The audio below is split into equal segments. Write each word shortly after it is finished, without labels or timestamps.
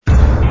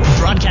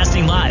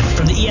Broadcasting live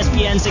from the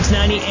ESPN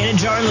 690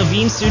 Anajar and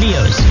Levine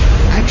studios.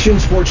 Action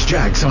Sports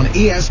Jax on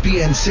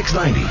ESPN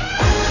 690.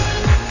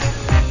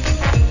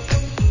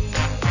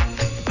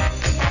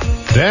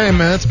 Dang,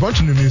 man, that's a bunch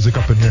of new music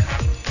up in here.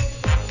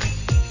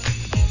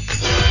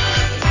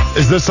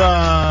 Is this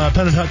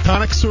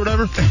pentatonics or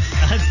whatever?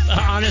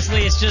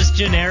 Honestly, it's just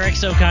generic,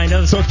 so kind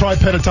of. So it's probably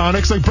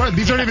pentatonics. Like, Brent,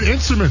 these aren't even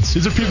instruments.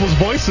 These are people's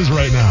voices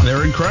right now.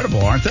 They're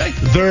incredible, aren't they?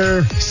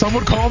 Some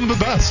would call them the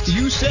best.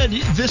 You said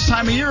this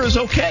time of year is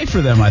okay for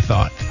them, I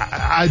thought.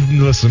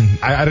 Listen,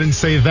 I didn't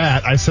say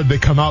that. I said they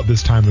come out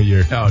this time of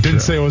year. Oh, didn't true.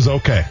 say it was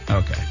okay.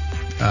 Okay.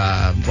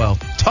 Well,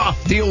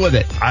 tough. Deal with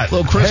it. A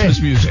little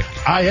Christmas music.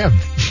 I am.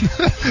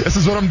 This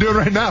is what I'm doing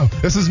right now.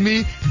 This is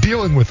me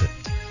dealing with it.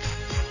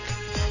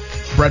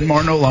 Brett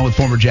Martineau, along with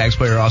former Jags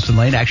player Austin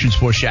Lane, Action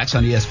Sports Jax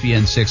on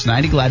ESPN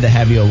 690. Glad to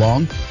have you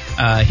along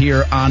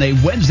here on a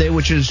Wednesday,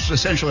 which is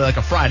essentially like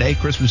a Friday,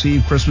 Christmas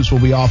Eve. Christmas will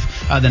be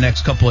off the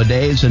next couple of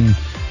days, and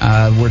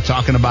we're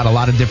talking about a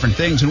lot of different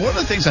things. And one of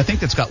the things I think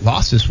that's got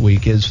lost this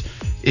week is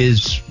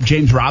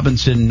James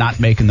Robinson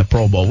not making the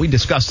Pro Bowl. We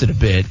discussed it a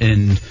bit,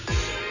 and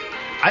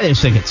I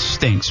just think it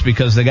stinks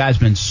because the guy's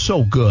been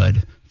so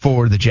good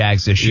for the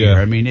Jags this year.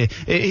 Yeah. I mean,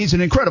 he's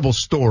an incredible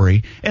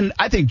story, and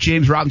I think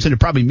James Robinson, it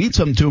probably means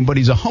something to him, but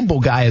he's a humble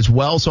guy as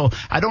well, so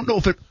I don't know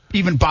if it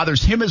even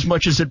bothers him as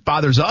much as it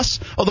bothers us,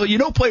 although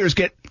players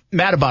get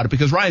mad about it,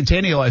 because Ryan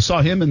Tannehill, I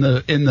saw him in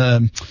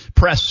the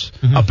press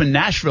up in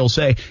Nashville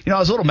say, I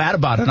was a little mad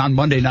about it on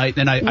Monday night,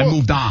 and I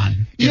moved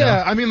on.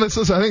 Yeah, I mean, let's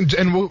listen. I think,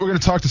 and we're going to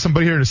talk to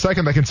somebody here in a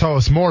second that can tell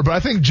us more, but I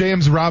think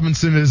James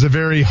Robinson is a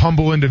very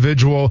humble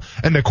individual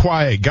and a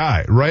quiet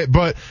guy, right?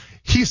 But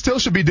he still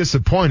should be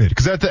disappointed,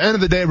 because at the end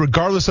of the day,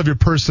 regardless of your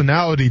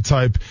personality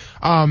type,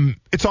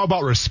 it's all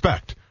about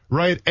respect,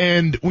 right?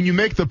 And when you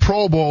make the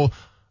Pro Bowl,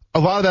 a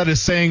lot of that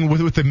is saying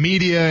with the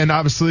media and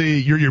obviously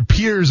your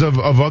peers of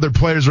other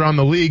players around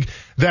the league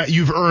that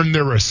you've earned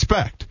their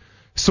respect.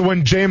 So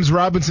when James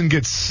Robinson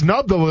gets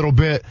snubbed a little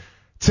bit,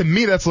 to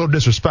me, that's a little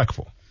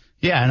disrespectful.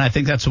 Yeah, and I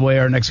think that's the way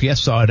our next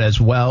guest saw it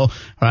as well.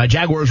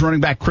 Jaguars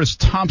running back Chris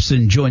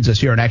Thompson joins us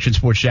here on Action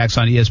Sports Jax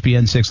on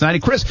ESPN 690.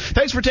 Chris,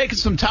 thanks for taking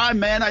some time,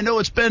 man. I know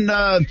it's been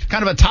kind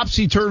of a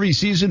topsy-turvy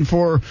season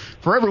for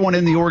everyone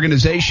in the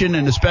organization,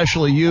 and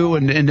especially you,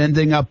 and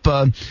ending up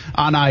on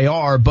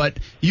IR. But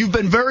you've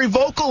been very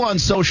vocal on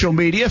social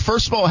media.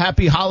 First of all,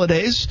 happy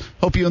holidays.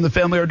 Hope you and the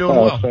family are doing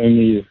well. Same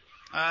to you.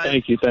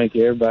 Thank you.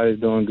 Everybody's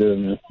doing good,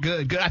 man.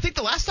 Good. I think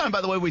the last time,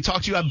 by the way, we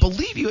talked to you, I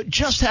believe you had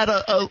just had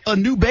a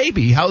new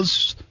baby.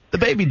 How's the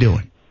baby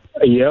doing?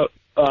 Yep.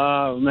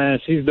 Man,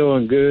 she's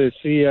doing good.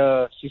 She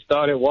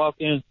started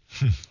walking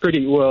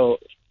pretty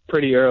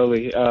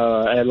early,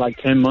 at like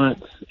 10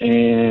 months,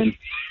 and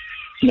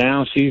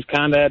now she's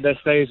kind of at that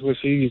stage where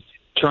she's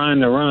trying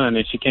to run,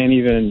 and she can't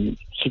even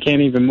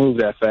move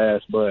that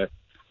fast. But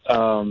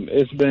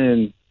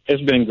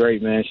it's been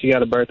great, man. She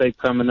got a birthday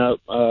coming up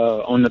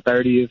on the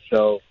 30th,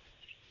 so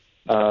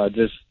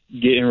just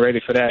getting ready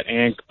for that,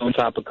 and on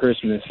top of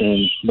Christmas,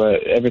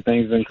 but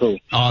everything's been cool.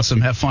 Awesome.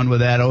 Have fun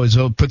with that. Always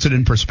puts it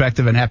in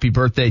perspective, and happy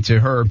birthday to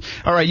her.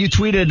 All right, you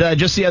tweeted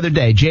just the other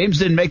day, James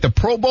didn't make the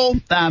Pro Bowl,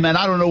 and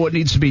I don't know what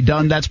needs to be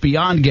done. That's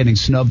beyond getting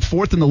snubbed.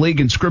 4th in the league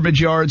in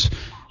scrimmage yards.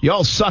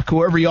 Y'all suck,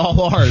 whoever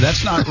y'all are.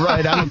 That's not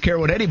right. I don't care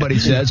what anybody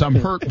says. I'm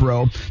hurt,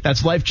 bro.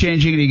 That's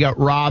life-changing, and he got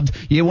robbed.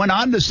 You went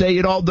on to say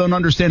you all don't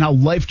understand how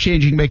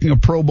life-changing making a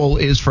Pro Bowl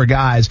is for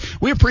guys.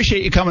 We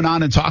appreciate you coming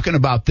on and talking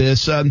about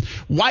this.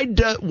 Why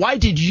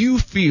did you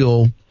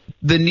feel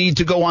the need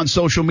to go on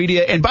social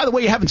media? And by the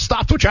way, you haven't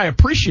stopped, which I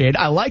appreciate.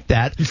 I like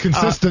that. He's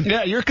consistent.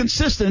 Yeah, you're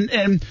consistent.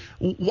 And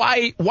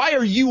why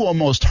are you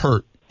almost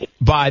hurt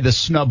by the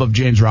snub of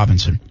James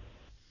Robinson?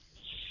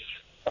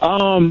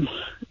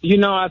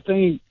 I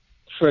think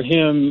for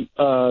him,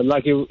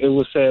 like it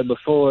was said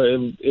before,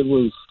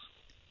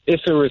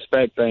 it's a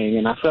respect thing,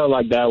 and I felt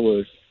like that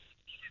was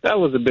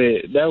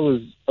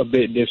a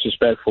bit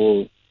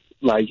disrespectful.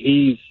 Like,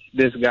 he's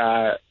this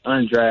guy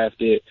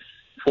undrafted,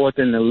 4th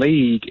in the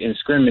league in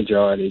scrimmage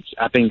yardage.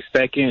 I think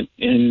 2nd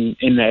in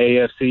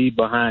the AFC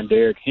behind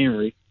Derrick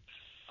Henry.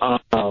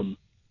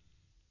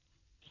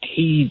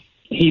 He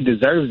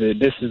deserves it.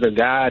 This is a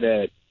guy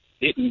that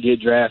didn't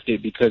get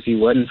drafted because he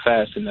wasn't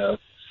fast enough,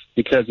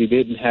 because he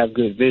didn't have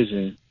good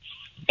vision,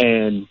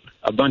 and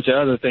a bunch of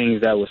other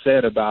things that were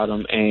said about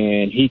him,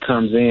 and he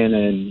comes in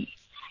and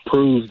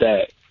proves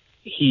that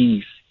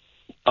he's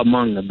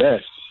among the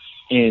best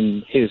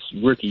in his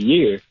rookie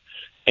year.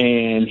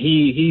 And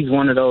he's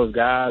one of those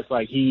guys,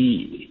 like,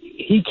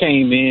 he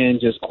came in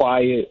just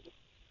quiet,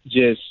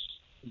 just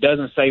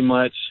doesn't say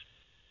much,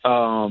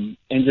 and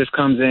just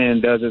comes in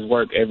and does his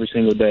work every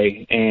single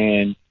day.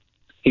 And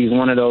he's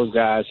one of those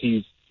guys,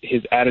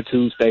 his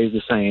attitude stays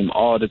the same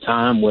all the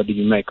time, whether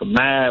you make him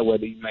mad,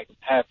 whether you make him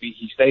happy,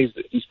 he stays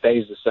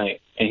the same.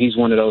 And he's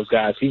one of those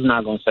guys, he's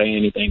not going to say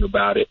anything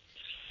about it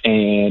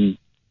and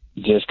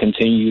just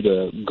continue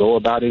to go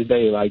about his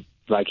day like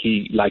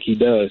he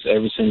does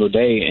every single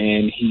day.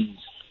 And he's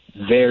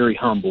very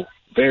humble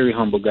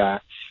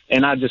guy.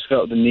 And I just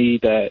felt the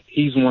need that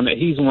he's one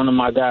of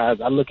my guys.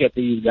 I look at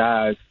these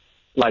guys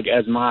like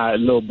as my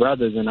little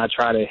brothers, and I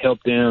try to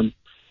help them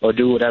or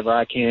do whatever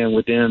I can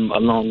with them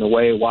along the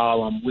way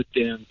while I'm with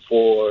them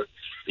for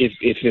if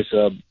it's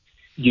a,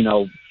 you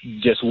know,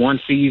 just one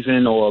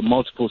season or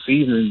multiple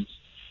seasons.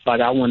 Like,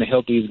 I want to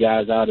help these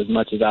guys out as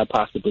much as I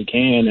possibly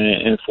can.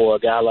 And for a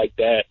guy like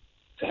that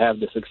to have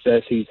the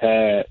success he's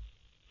had,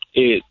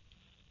 it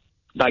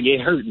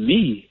hurt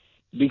me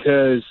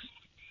because,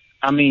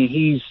 I mean,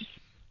 he's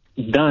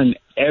done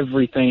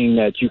everything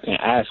that you can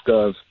ask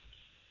of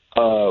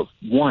a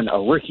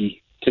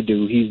rookie to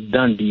do. He's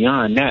done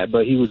beyond that,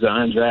 but he was an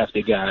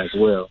undrafted guy as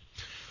well.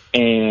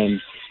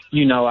 And,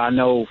 you know, I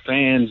know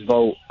fans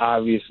vote,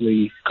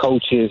 obviously,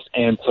 coaches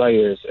and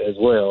players as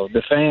well.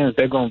 The fans,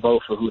 they're going to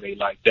vote for who they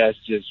like. That's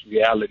just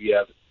reality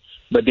of it.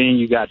 But then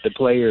you got the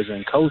players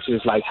and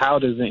coaches. Like, how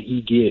doesn't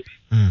he get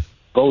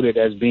voted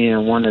as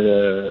being one of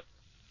the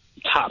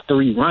top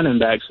 3 running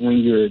backs when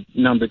you're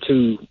number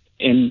 2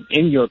 in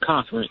your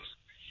conference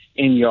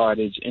in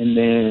yardage, and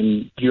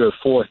then you're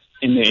 4th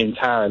in the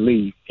entire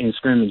league in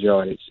scrimmage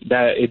yardage?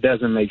 That it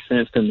doesn't make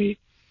sense to me.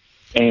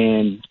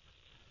 And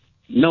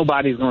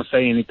nobody's going to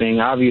say anything.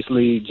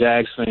 Obviously,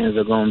 Jags fans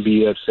are going to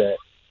be upset.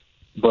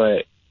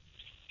 But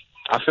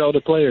I felt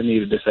the player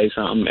needed to say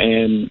something,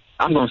 and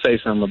I'm going to say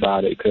something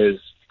about it because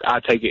I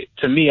take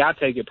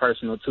it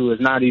personal, too.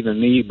 It's not even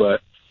me,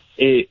 but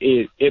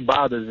it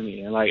bothers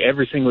me. And, like,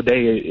 every single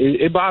day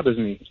it bothers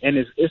me. And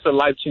it's a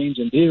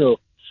life-changing deal.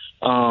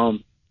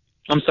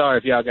 I'm sorry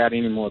if y'all got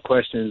any more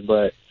questions,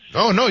 but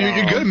oh, no,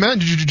 you're good,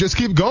 man. You just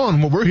keep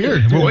going. We're here.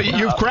 Well,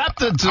 you've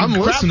crafted some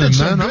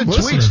good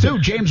tweets, too.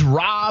 James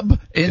Robb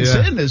in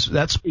Sin,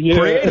 that's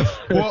creative.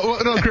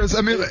 Well, no, Chris,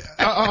 I mean,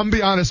 I'll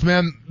be honest,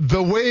 man.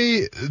 The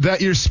way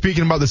that you're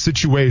speaking about the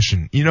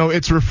situation, you know,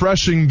 it's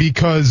refreshing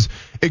because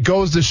it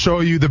goes to show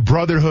you the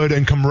brotherhood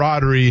and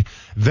camaraderie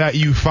that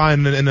you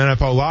find in an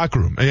NFL locker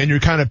room. And you're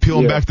kind of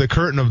peeling back the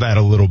curtain of that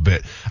a little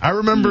bit. I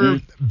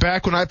remember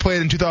back when I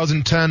played in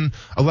 2010,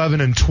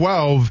 11, and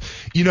 12,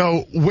 you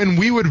know, when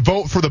we would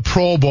vote for the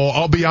Pro Bowl,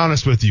 I'll be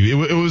honest with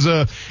you, it was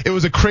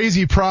a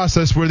crazy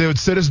process where they would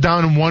sit us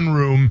down in one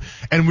room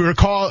and we were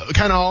kind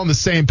of all on the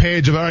same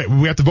page of, all right,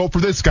 we have to vote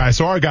for this guy,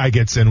 so our guy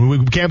gets in.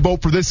 We can't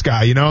vote for this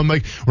guy, you know? I'm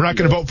like, we're not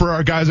going to vote for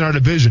our guys in our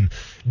division.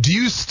 Do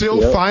you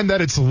still find that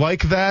it's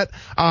like that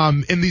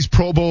in these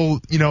Pro Bowl,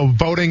 you know,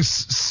 voting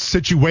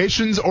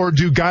situations, or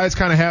do guys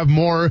kind of have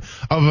more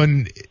of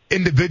an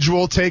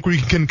individual take where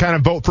you can kind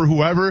of vote for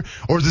whoever,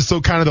 or is it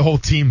still kind of the whole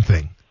team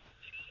thing?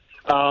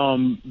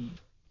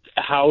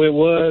 How it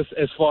was,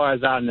 as far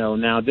as I know.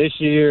 Now, this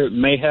year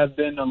may have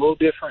been a little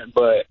different,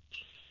 but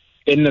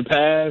in the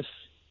past,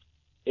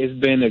 it's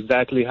been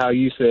exactly how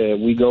you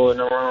said. We go in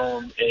the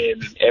room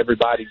and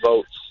everybody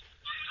votes.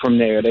 From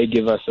there, they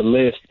give us a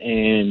list,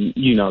 and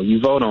you know,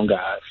 you vote on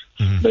guys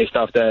based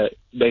off that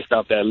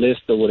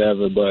list or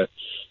whatever. But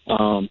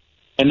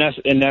and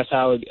that's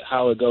how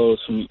it goes.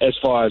 From as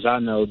far as I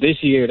know,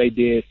 this year they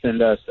did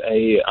send us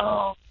a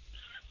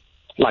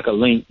like a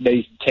link.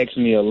 They text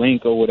me a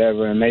link or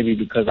whatever, and maybe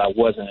because I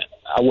wasn't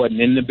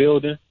in the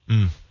building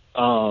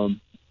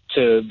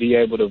to be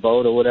able to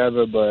vote or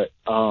whatever. But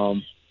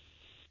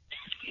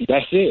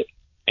that's it.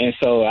 And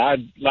so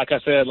like I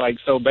said,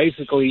 so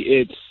basically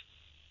it's.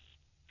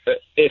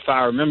 If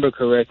I remember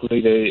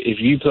correctly, if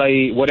you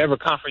played whatever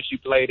conference you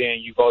played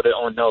in, you voted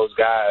on those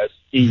guys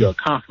in your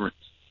conference.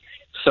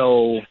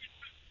 So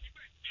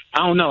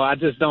I don't know. I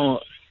don't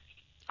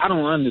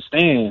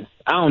understand.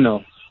 I don't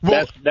know.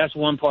 Well, that's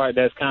one part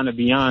that's kind of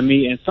beyond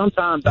me. And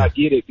sometimes I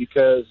get it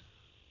because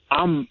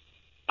I'm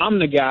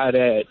the guy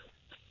that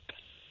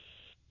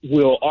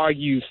will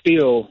argue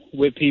still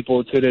with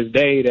people to this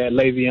day that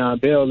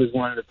Le'Veon Bell is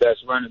one of the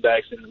best running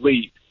backs in the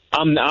league.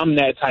 I'm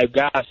that type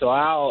guy. So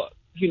I'll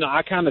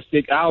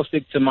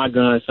stick to my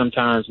guns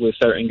sometimes with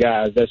certain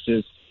guys. That's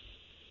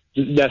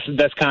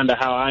kind of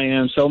how I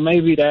am. So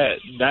maybe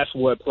that's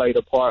what played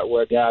a part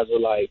where guys were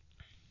like,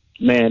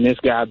 man, this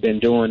guy been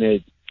doing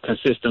it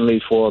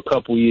consistently for a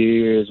couple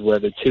years,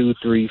 whether 2,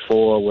 3,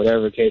 4,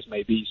 whatever the case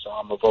may be. So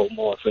I'm going to vote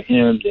more for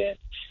him than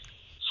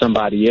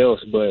somebody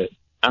else. But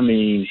I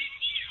mean,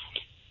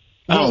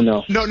 I don't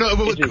know.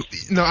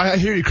 No, I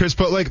hear you, Chris,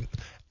 but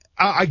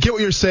I get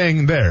what you're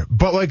saying there,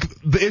 but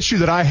the issue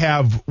that I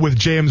have with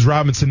James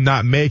Robinson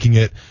not making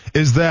it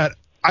is that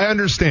I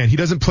understand he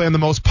doesn't play on the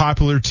most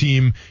popular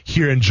team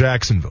here in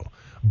Jacksonville,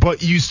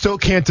 but you still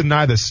can't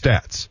deny the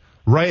stats,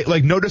 right?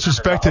 No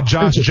disrespect to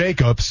Josh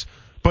Jacobs,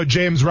 but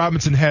James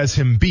Robinson has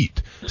him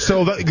beat.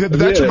 So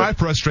that's where my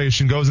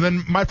frustration goes. And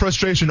then my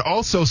frustration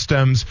also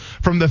stems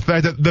from the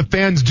fact that the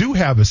fans do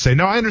have a say.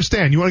 Now, I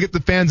understand you want to get the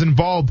fans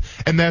involved,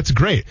 and that's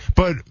great.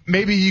 But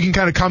maybe you can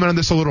kind of comment on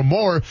this a little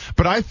more.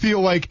 But I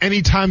feel like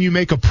anytime you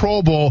make a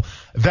Pro Bowl,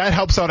 that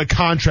helps out a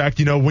contract,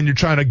 when you're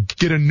trying to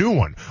get a new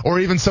one. Or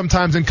even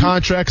sometimes in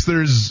contracts,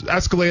 there's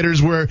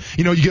escalators where,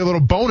 you get a little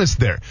bonus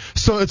there.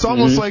 So it's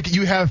almost like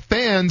you have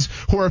fans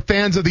who are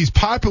fans of these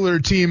popular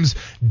teams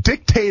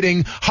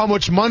dictating how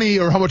much money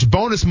or how much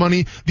bonus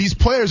money these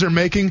players are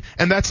making,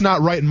 and that's not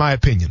right in my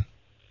opinion.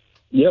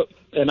 Yep,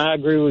 and I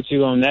agree with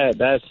you on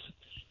that.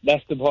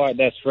 that's the part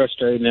that's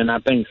frustrating, and I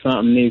think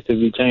something needs to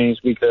be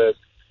changed because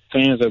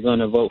fans are going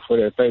to vote for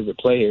their favorite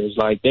players.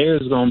 Like, there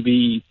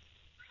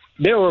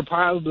were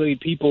probably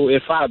people,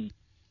 if I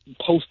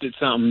posted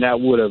something,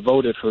 that would have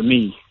voted for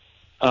me.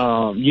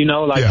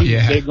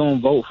 They're going to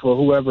vote for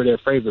whoever their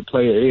favorite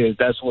player is.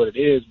 That's what it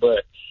is.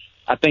 But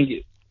I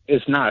think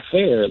it's not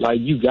fair. Like,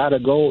 you have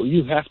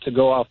to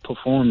go off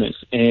performance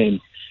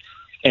and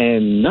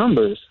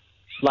numbers.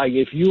 Like,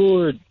 if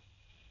you're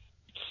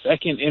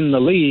second in the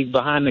league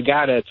behind the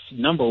guy that's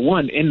number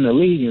one in the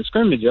league in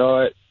scrimmage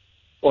yard,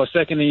 or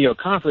second in your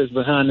conference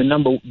behind the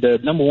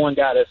number one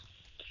guy that's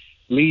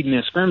leading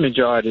in scrimmage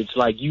yard, it's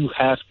like you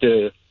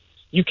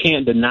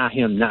can't deny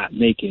him not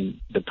making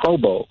the Pro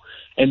Bowl.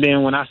 And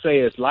then when I say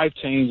it's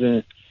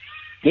life-changing,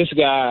 this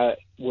guy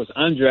was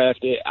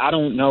undrafted. I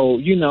don't know.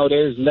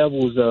 There's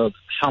levels of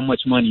how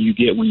much money you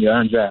get when you're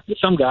undrafted.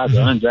 Some guys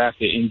are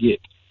undrafted and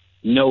get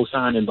no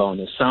signing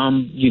bonus.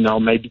 Some,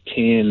 maybe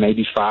 10,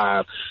 maybe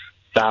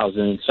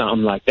 5,000,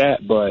 something like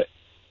that. But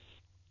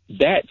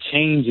that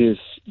changes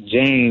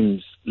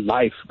James'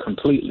 life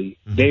completely.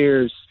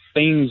 There's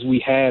things we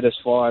had as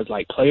far as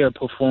like player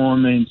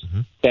performance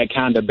that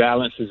kind of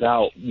balances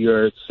out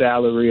your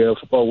salary or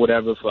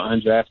whatever for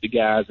undrafted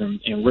guys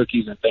and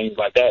rookies and things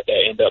like that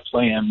end up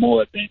playing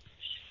more than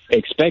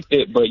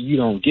expected, but you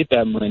don't get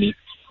that money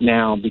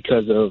now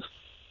because of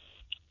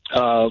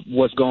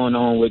what's going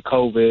on with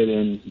COVID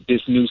and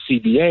this new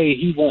CBA.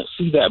 He won't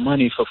see that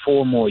money for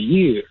 4 more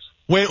years.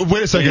 Wait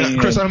a second,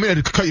 Chris, I don't mean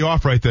to cut you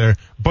off right there,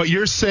 but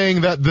you're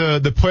saying that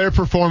the player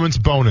performance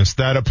bonus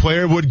that a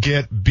player would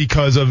get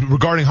because of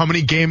regarding how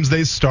many games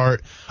they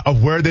start,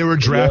 of where they were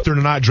drafted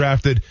or not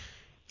drafted,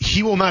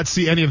 he will not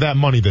see any of that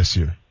money this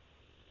year.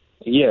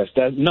 Yes,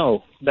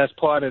 that's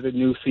part of the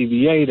new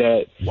CBA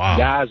that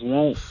guys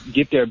won't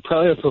get their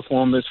player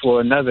performance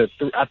for another,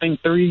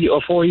 3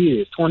 or 4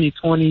 years,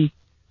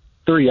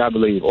 2023, I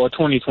believe, or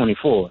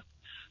 2024.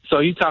 So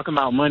you're talking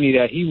about money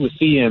that he would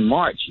see in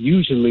March.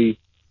 Usually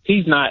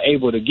he's not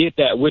able to get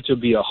that, which would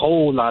be a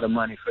whole lot of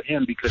money for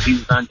him because he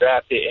was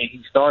undrafted and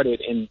he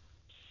started and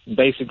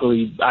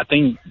basically, I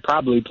think,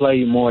 probably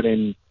played more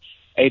than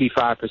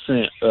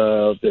 85%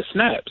 of the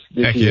snaps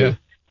this year.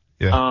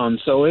 Yeah.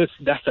 So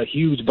that's a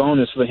huge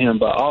bonus for him,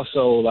 but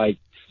also like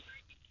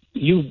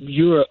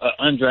you're an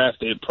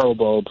undrafted Pro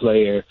Bowl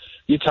player.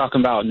 You're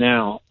talking about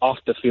now off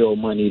the field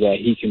money that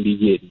he can be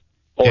getting,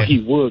 or he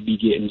would be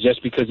getting,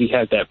 just because he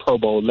has that Pro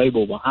Bowl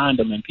label behind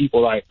him, and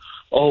people like,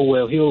 oh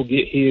well, he'll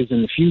get his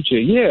in the future.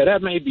 Yeah,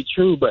 that may be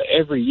true, but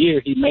every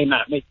year he may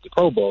not make the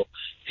Pro Bowl.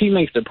 If he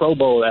makes the Pro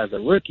Bowl as a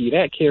rookie,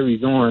 that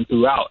carries on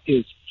throughout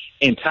his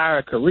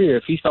entire career.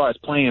 If he starts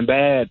playing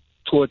bad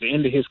towards the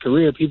end of his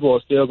career, people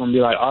are still going to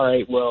be like, all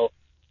right, well,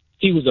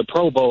 he was a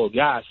Pro Bowl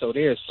guy, so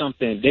there's some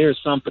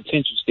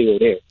potential still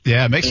there.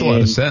 Yeah, it makes a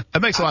lot of sense.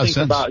 That makes a lot of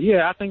sense.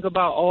 I think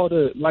about all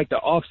the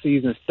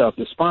off-season stuff,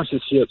 the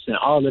sponsorships and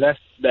all of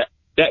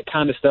that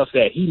kind of stuff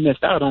that he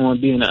missed out on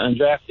being an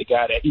undrafted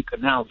guy that he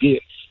could now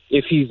get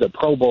if he's a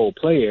Pro Bowl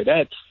player.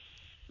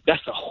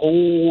 That's a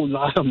whole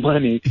lot of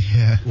money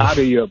out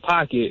of your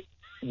pocket,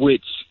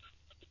 which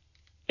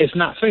it's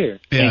not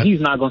fair. Yeah. And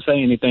he's not going to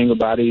say anything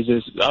about it. He's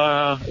just,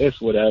 it's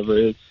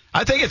whatever.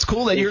 I think it's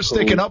cool that you're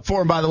sticking up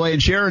for him, by the way,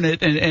 and sharing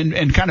it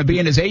and kind of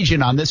being his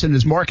agent on this and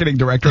his marketing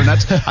director. And I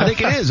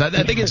think it is. I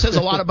think it says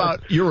a lot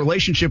about your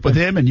relationship with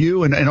him and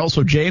you and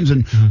also James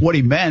and what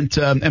he meant.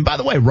 And by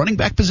the way, running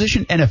back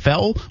position,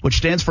 NFL, which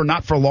stands for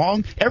not for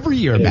long, every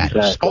year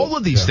matters. All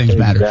of these things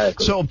matter.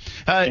 So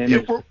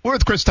we're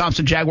with Chris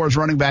Thompson, Jaguars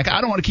running back. I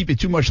don't want to keep you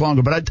too much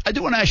longer, but I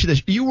do want to ask you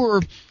this. You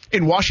were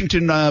in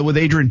Washington with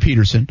Adrian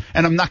Peterson,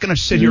 and I'm not going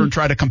to sit here and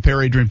try to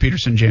compare Adrian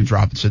Peterson and James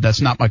Robinson. That's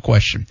not my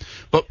question.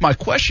 But my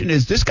question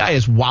is, this guy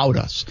has wowed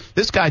us.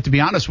 This guy, to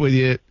be honest with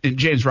you,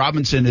 James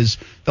Robinson, is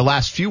the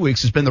last few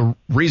weeks has been the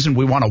reason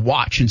we want to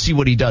watch and see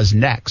what he does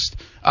next.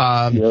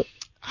 How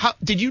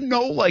did you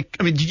know,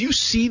 did you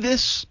see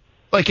this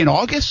in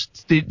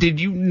August? Did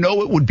you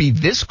know it would be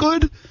this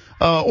good?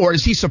 Or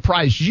has he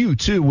surprised you,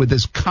 too, with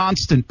this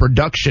constant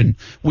production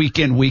week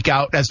in, week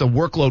out as the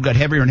workload got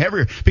heavier and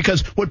heavier?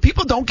 Because what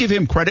people don't give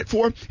him credit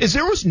for is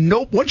there was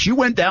once you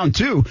went down,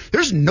 too,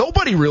 there's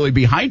nobody really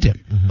behind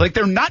him. Like,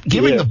 they're not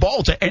giving the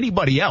ball to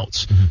anybody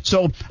else.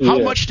 So how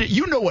much did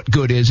you know what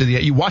good is?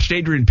 You watched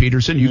Adrian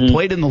Peterson. You've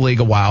played in the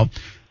league a while.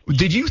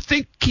 Did you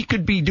think he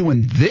could be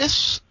doing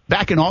this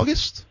back in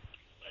August?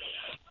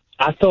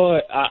 I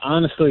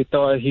honestly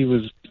thought he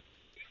was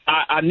 –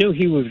 I knew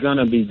he was going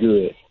to be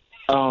good.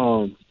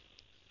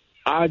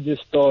 I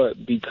just thought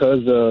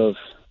because of,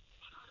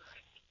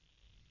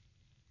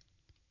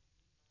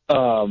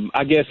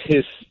 I guess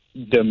his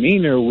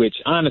demeanor, which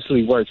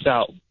honestly works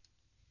out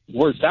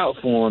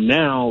for him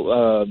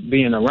now,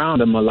 being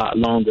around him a lot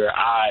longer.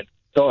 I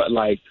thought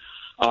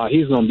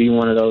he's going to be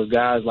one of those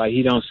guys. Like,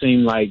 he don't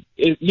seem like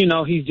it,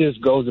 he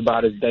just goes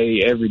about his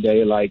day every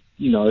day. Like,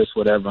 it's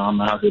whatever. I'm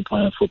out here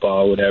playing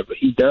football or whatever.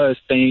 He did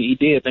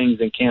things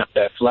in camp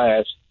that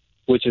flashed,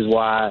 which is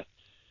why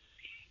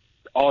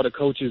all the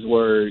coaches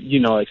were,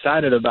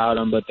 excited about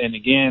him. But then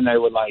again, they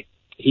were like,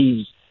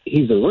 he's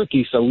he's a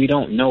rookie, so we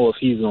don't know if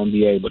he's going to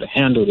be able to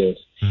handle this.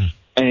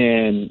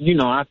 And, you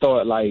know, I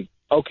thought, like,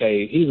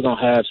 okay, he's going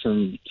to have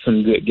some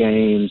good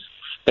games,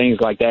 things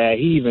like that.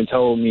 He even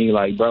told me,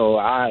 like, bro,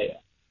 I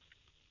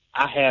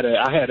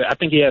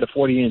think he had a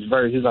 40-inch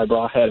vert. He's like,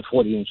 bro, I had a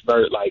 40-inch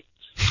vert. Like,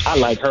 I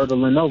like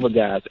hurdling over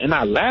guys. And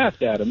I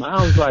laughed at him.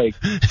 I was like,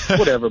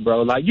 whatever,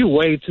 bro. Like, you're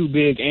way too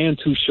big and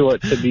too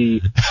short to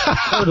be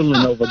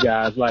hurdling over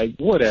guys. Like,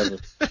 whatever.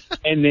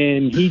 And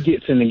then he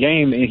gets in the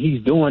game and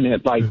he's doing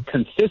it, like,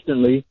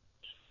 consistently.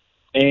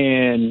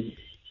 And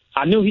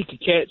I knew he could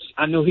catch.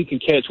 I knew he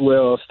could catch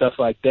well, stuff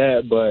like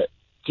that. But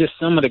just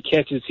some of the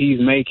catches he's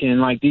making,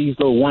 like these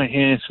little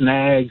one-hand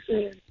snags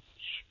and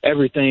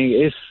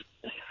everything,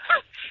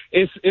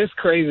 it's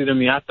crazy to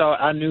me.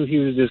 I knew he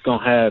was just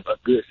gonna have a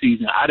good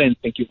season. I didn't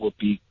think it would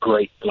be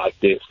great like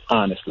this,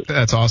 honestly.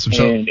 That's awesome.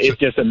 And it's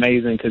just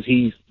amazing because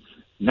he's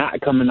not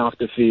coming off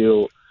the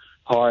field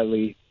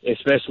hardly,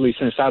 especially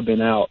since I've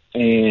been out,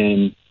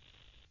 and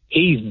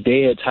he's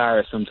dead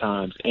tired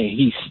sometimes, and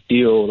he's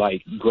still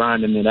like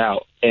grinding it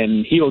out.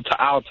 And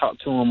I'll talk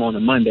to him on a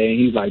Monday, and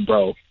he's like,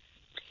 "Bro,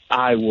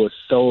 I was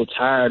so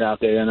tired out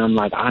there," and I'm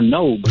like, "I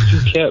know, but you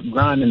kept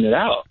grinding it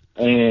out."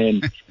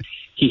 And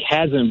he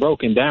hasn't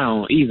broken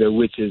down either,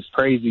 which is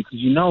crazy because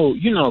you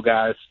know,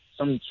 guys.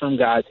 Some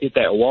guys hit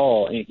that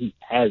wall and he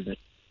hasn't,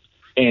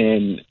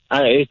 and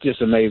it's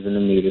just amazing to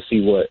me to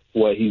see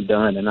what he's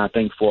done. And I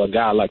think for a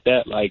guy like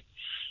that, like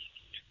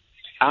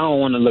I don't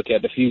want to look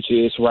at the future.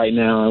 It's right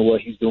now and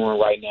what he's doing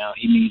right now.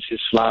 He needs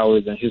his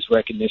flowers and his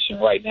recognition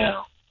right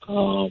now,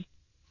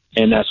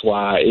 and that's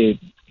why it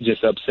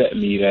just upset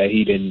me that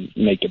he didn't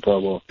make the Pro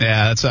Bowl.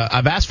 Yeah,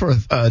 I've asked for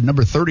a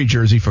number 30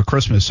 jersey for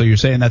Christmas, so you're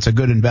saying that's a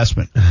good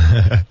investment.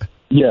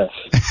 Yes.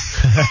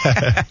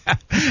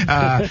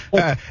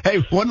 Hey,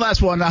 one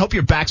last one. I hope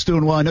your back's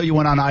doing well. I know you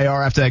went on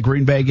IR after that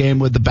Green Bay game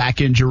with the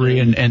back injury,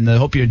 and I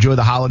hope you enjoy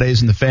the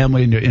holidays and the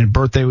family and your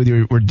birthday with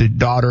your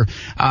daughter.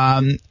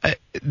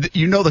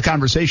 You know the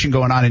conversation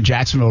going on in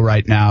Jacksonville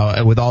right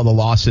now with all the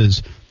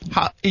losses.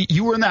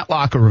 You were in that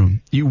locker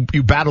room. You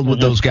battled with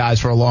those guys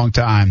for a long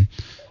time.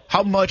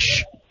 How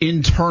much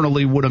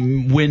internally would a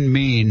win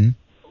mean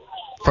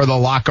for the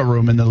locker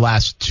room in the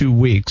last 2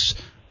 weeks?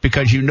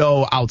 Because you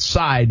know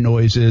outside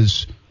noise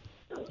is,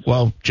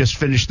 well, just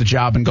finish the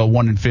job and go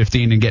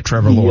 1-15 and get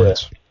Trevor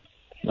Lawrence.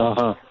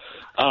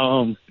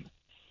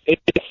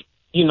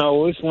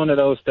 It's one of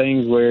those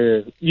things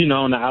where, you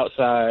know, on the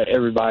outside,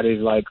 everybody's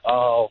like,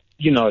 oh,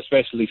 you know,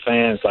 especially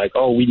fans like,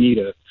 oh, we need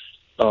a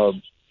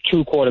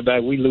true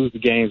quarterback. We lose the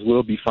games,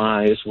 we'll be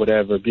fine. It's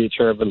whatever. Get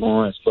Trevor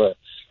Lawrence. But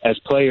as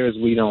players,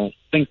 we don't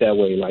think that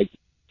way.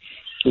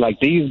 Like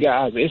these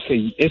guys,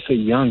 it's a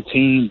young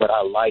team, but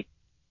I like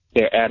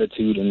their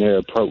attitude and their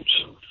approach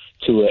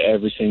to it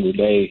every single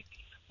day.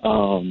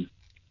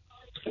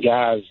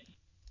 Guys,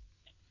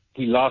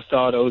 we lost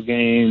all those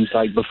games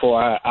like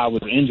before I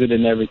was injured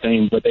and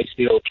everything, but they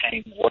still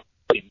came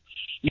working.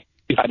 You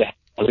had to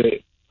have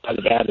it as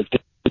a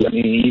attitude. I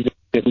mean, even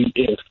if we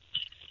did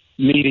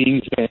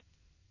meetings and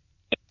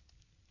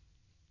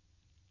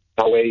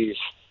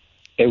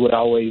they would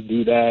always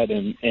do that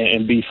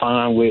and be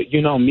fine with,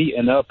 you know,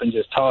 meeting up and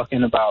just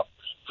talking about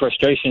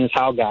frustrations,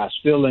 how guys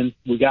feeling.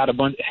 We got a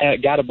bunch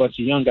of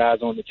young guys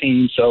on the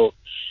team, so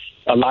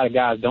a lot of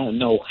guys don't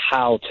know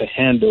how to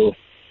handle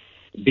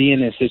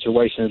being in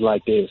situations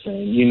like this,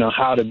 and you know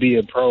how to be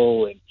a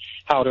pro and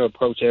how to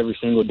approach every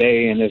single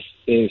day. And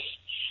it's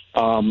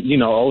you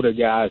know, older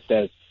guys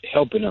that's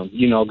helping them.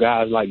 You know,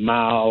 guys like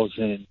Miles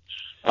and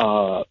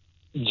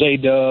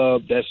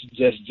J-Dub that's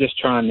just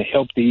trying to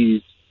help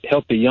the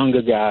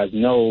younger guys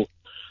know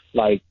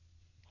like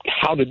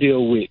how to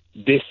deal with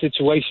this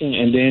situation,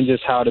 and then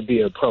just how to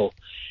be a pro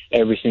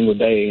every single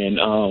day.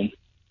 And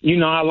you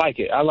know, I like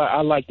it.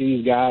 I like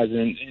these guys,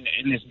 and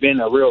it's been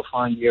a real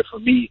fun year for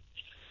me.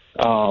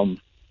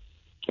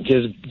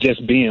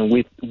 Just being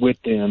with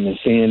them and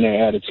seeing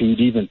their attitude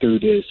even through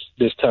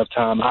this tough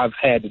time. I've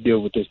had to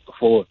deal with this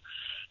before,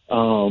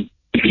 and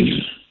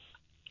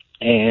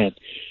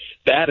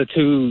the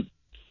attitude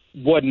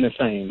wasn't the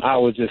same. I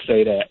would just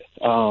say that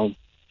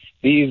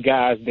these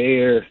guys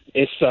there,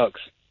 it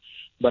sucks.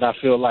 But I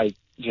feel like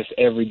just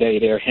every day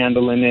they're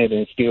handling it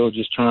and still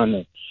just trying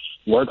to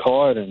work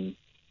hard and,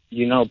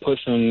 you know, put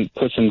some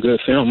good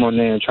film on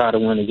there and try to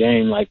win a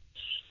game. Like,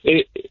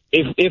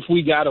 if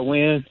we got to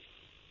win,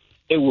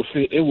 it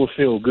will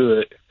feel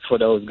good for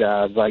those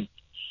guys. Like,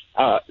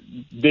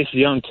 this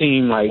young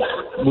team, like,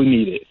 we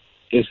need it.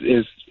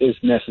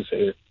 It's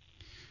necessary.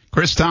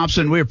 Chris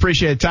Thompson, we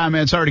appreciate the time,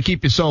 man. Sorry to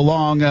keep you so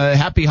long.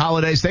 Happy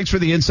holidays. Thanks for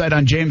the insight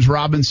on James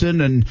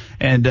Robinson.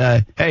 And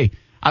hey,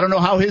 I don't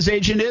know how his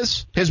agent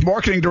is, his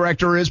marketing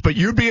director is, but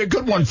you'd be a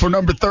good one for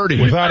number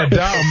 30. Without a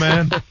doubt,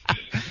 man.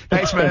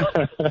 Thanks, man.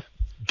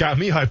 Got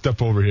me hyped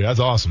up over here. That's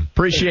awesome.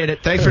 Appreciate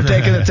it. Thanks for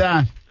taking the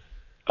time.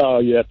 Oh,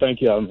 yeah.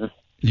 Thank you, man.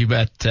 You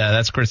bet.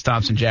 That's Chris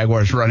Thompson,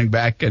 Jaguars running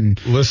back. And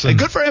listen, and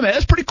good for him, man.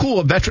 That's pretty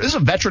cool. This is a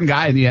veteran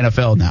guy in the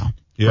NFL now.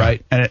 Yeah.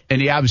 Right.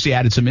 And he obviously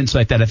added some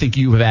insight that I think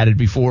you have added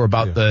before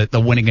about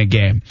the winning a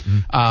game.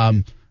 Mm-hmm.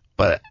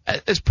 But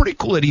it's pretty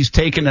cool that he's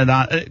taken it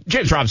on.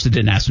 James Robinson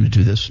didn't ask him to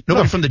do this.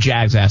 Nobody from the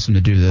Jags asked him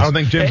to do this. I don't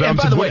think James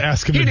Robinson by the way, would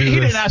ask him to do this. He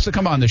didn't ask to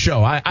come on the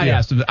show. I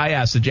asked him. I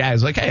asked the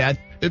Jags, like, hey,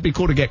 it'd be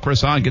cool to get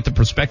Chris on, get the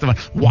perspective on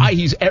why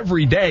he's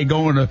every day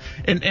going to.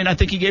 And I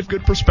think he gave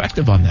good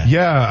perspective on that.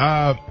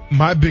 Yeah.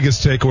 My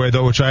biggest takeaway,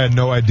 though, which I had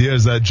no idea,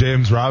 is that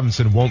James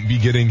Robinson won't be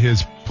getting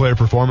his player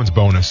performance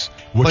bonus,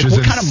 which is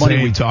what insane. kind of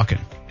money are we talking?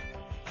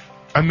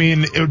 I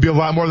mean, it would be a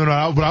lot more than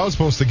what I was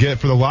supposed to get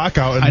for the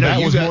lockout, and that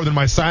was more than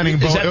my signing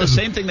bonus. Is that the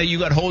same thing that you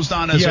got hosed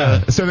on?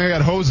 Same thing I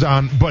got hosed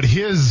on, but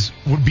his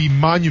would be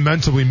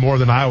monumentally more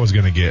than I was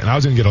going to get, and I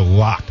was going to get a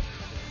lot.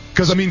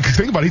 Because, I mean,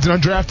 think about it. He's an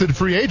undrafted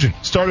free agent.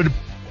 Started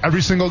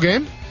every single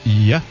game.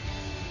 Yeah.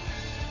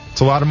 It's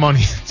a lot of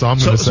money. That's all I'm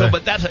going to say.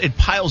 But it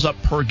piles up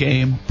per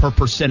game, per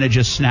percentage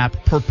of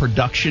snap, per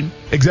production.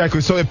 Exactly.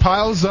 So it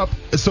piles up.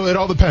 So it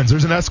all depends.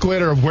 There's an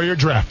escalator of where you're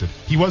drafted.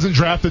 He wasn't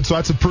drafted, so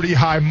that's a pretty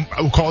high,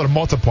 we'll call it a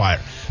multiplier.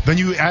 Then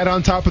you add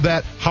on top of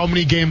that, how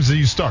many games did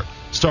you start?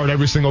 Start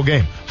every single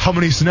game. How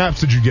many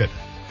snaps did you get?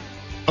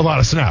 A lot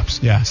of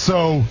snaps. Yeah.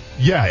 So,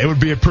 yeah, it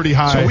would be a pretty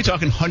high. So are we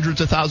talking hundreds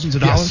of thousands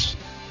of dollars? Yes.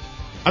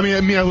 I mean,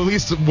 at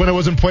least when it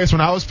was in place when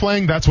I was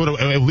playing, that's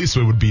what at least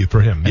it would be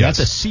for him. And yes.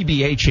 That's a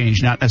CBA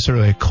change, not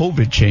necessarily a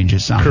COVID change, it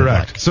sounds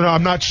correct. Like. So now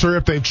I'm not sure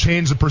if they've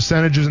changed the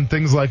percentages and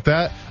things like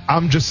that.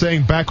 I'm just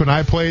saying back when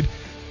I played,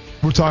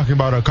 we're talking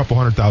about a couple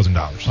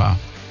 $100,000. Wow.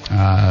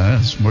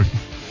 That's more.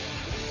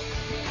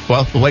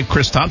 Well, the way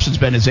Chris Thompson's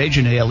been his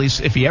agent, at least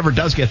if he ever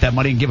does get that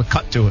money, and give a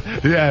cut to it.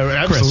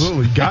 Yeah,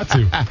 absolutely. Got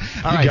to.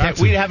 All right,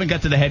 we haven't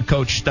got to the head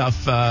coach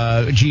stuff,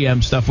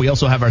 GM stuff. We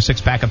also have our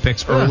six-pack of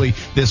picks early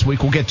this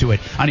week. We'll get to it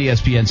on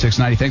ESPN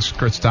 690. Thanks,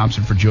 Chris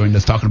Thompson, for joining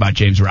us, talking about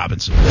James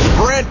Robinson.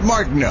 Brent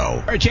Martineau.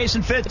 All right,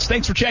 Jason Fitz,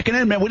 thanks for checking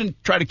in, man. We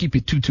didn't try to keep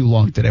you too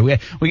long today. We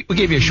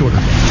gave you a shorter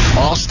one.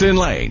 Austin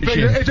Lane.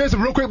 Hey,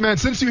 Jason, real quick, man,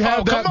 since you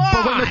have that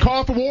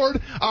Biletnikoff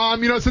award,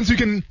 since you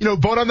can,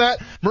 vote on that,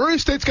 Murray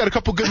State's got a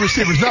couple good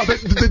receivers. Now, they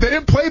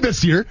didn't play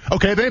this year,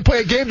 okay? They didn't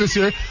play a game this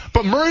year,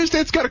 but Murray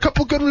State's got a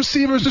couple good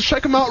receivers. Just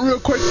check them out real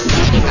quick.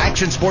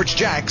 Action Sports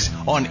Jacks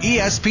on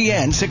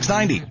ESPN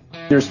 690.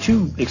 There's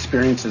two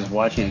experiences of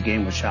watching a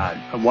game with Shad.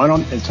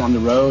 One, it's on the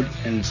road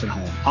and it's at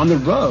home. On the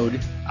road,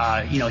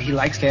 he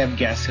likes to have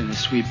guests in the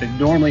suite, but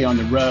normally on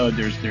the road,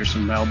 there's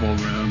some elbow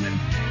room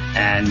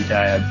and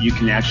you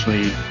can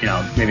actually,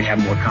 maybe have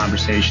more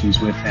conversations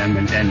with him.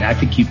 And I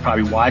think he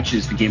probably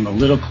watches the game a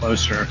little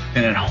closer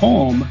than at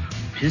home.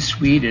 His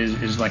suite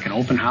is like an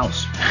open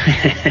house.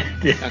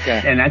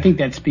 Okay. And I think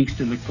that speaks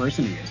to the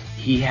person he is.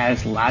 He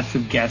has lots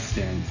of guests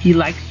in. He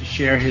likes to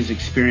share his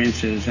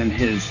experiences and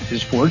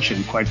his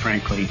fortune, quite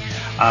frankly,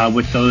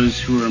 with those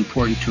who are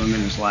important to him in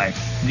his life.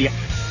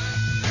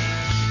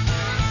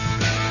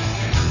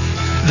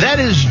 That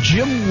is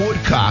Jim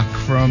Woodcock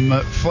from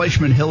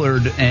Fleischman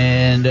Hillard,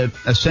 and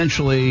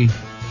essentially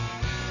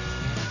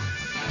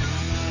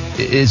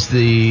is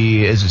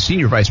a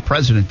senior vice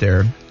president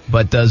there,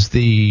 but does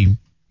the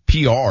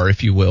PR,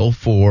 if you will,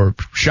 for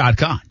Shad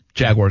Khan,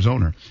 Jaguars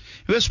owner.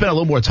 We're going to spend a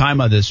little more time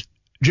on this.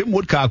 Jim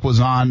Woodcock was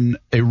on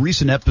a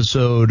recent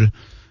episode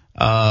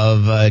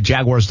of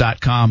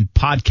Jaguars.com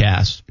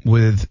podcast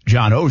with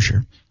John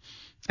Oehser.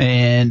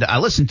 And I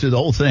listened to the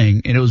whole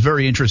thing, and it was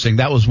very interesting.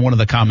 That was one of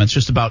the comments,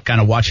 just about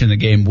kind of watching the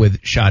game with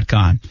Shad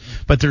Khan.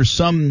 But there's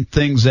some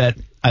things that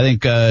I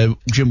think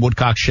Jim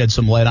Woodcock shed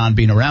some light on,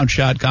 being around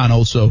Shad Khan,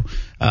 also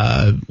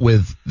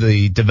with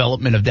the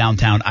development of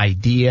Downtown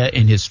Idea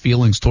and his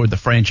feelings toward the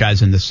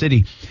franchise and the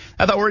city.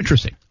 I thought were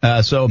interesting.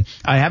 So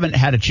I haven't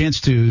had a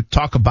chance to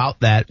talk about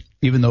that,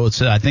 even though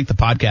it's, I think the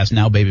podcast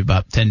now maybe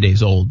about 10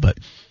 days old. But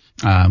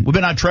we've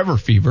been on Trevor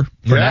fever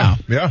for now.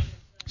 Yeah.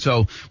 So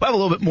we'll have a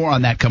little bit more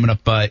on that coming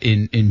up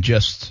in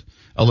just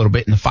a little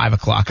bit in the 5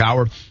 o'clock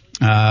hour.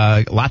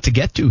 A lot to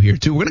get to here,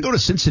 too. We're going to go to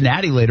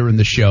Cincinnati later in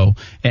the show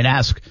and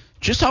ask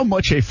just how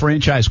much a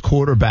franchise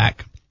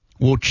quarterback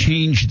will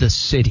change the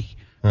city.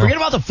 Forget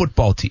about the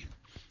football team,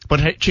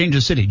 but change the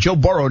city. Joe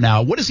Burrow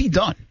now, what has he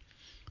done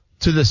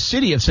to the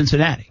city of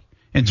Cincinnati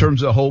in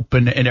terms of hope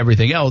and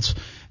everything else?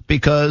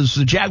 Because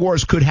the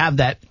Jaguars could have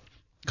that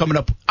coming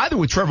up either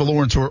with Trevor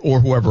Lawrence or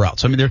whoever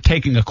else. I mean, they're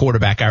taking a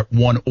quarterback at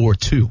 1 or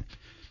 2.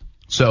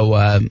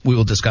 So we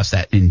will discuss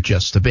that in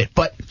just a bit.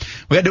 But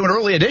we got to do an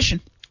early edition.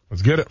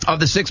 Let's get it.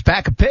 Of the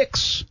six-pack of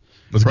picks.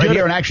 Right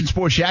here on Action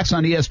Sports Jacks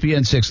on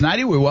ESPN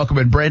 690. We're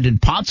welcoming Brandon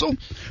Ponsel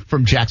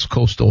from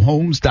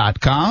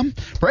JacksCoastalHomes.com.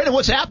 Brandon,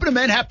 what's happening,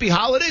 man? Happy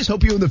holidays.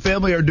 Hope you and the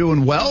family are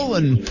doing well.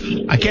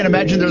 And I can't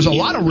imagine there's a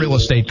lot of real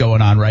estate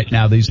going on right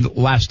now these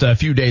last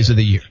few days of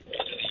the year.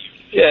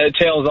 Yeah, it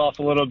tails off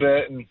a little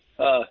bit. And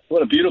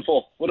what a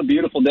beautiful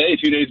day,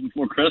 2 days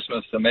before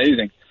Christmas.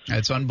 Amazing.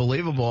 It's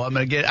unbelievable.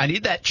 I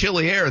need that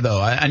chilly air,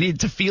 though. I need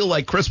to feel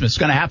like Christmas. It's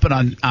going to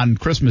happen on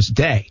Christmas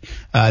Day.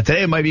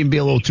 Today it might even be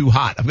a little too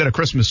hot. I've got a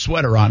Christmas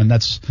sweater on, and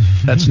that's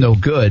no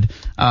good.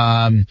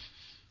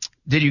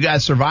 Did you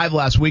guys survive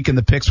last week in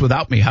the picks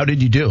without me? How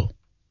did you do?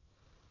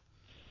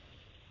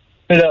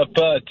 Ended up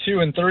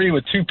 2-3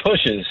 with 2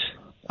 pushes.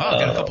 Oh,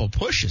 got a couple of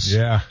pushes.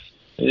 Yeah.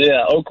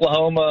 Yeah,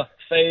 Oklahoma,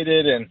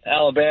 faded, and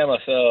Alabama.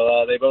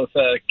 So they both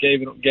gave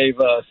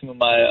some of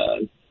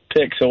my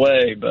picks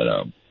away. But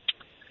I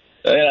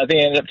think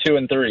I ended up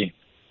 2-3.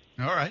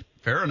 All right,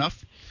 fair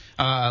enough.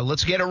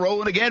 Let's get it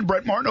rolling again.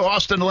 Brent Martineau,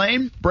 Austin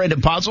Lane,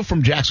 Brandon Posel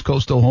from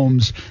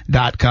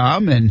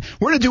JacksCoastalHomes.com. And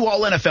we're going to do all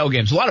NFL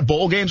games. A lot of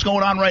bowl games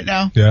going on right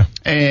now. Yeah.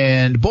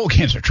 And bowl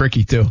games are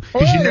tricky, too.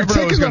 Because you never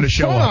know who's going to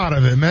show up. out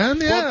of it, man.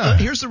 Yeah. Well,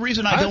 here's the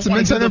reason I don't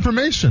want to do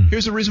information.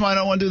 Here's the reason why I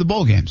don't want to do the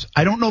bowl games.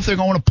 I don't know if they're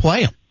going to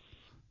play them.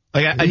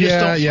 Like I just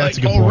don't. Yeah,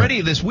 like, already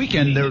this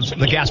weekend, there's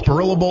the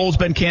Gasparilla Bowl's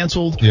been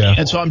canceled. Yeah.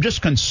 And so I'm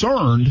just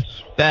concerned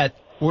that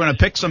we're going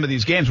to pick some of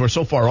these games. We're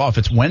so far off.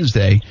 It's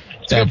Wednesday.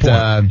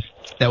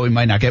 That we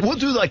might not get. We'll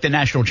do like the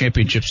national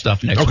championship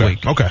stuff next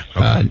week. Okay.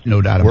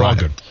 No doubt about it. We're all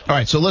good. All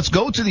right, so let's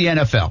go to the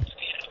NFL.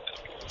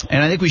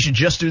 And I think we should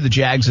just do the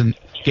Jags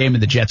game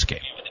and the Jets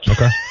game.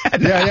 Okay.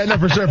 No,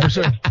 for sure. No,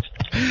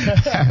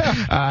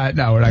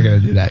 we're not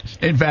going to do that.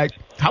 In fact,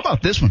 how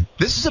about this one?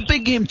 This is a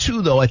big game,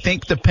 too, though, I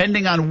think,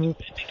 depending on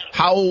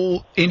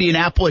how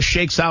Indianapolis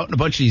shakes out in a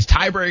bunch of these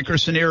tiebreaker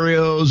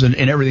scenarios and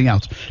everything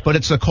else. But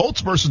it's the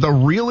Colts versus the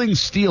reeling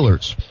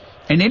Steelers.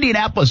 And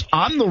Indianapolis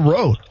on the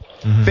road.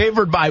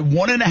 Favored by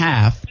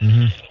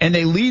 1.5, and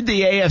they lead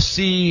the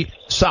AFC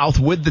South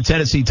with the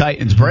Tennessee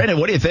Titans. Brandon,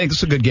 what do you think? This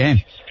is a good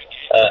game.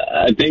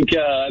 I think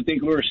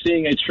we're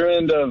seeing a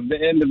trend of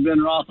the end of Ben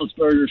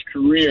Roethlisberger's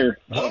career.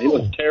 He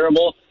was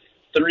terrible.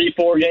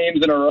 3-4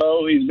 games in a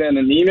row. He's been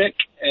anemic,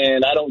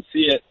 and I don't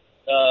see it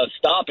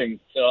stopping.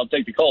 So I'll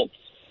take the Colts.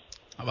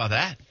 How about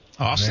that?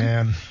 Awesome.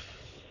 Man.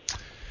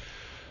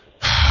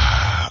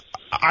 I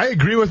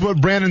agree with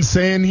what Brandon's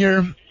saying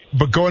here,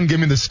 but go and give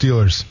me the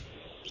Steelers.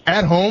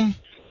 At home,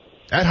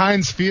 at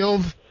Heinz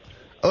Field,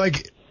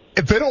 like,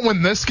 if they don't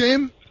win this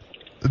game,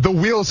 the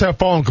wheels have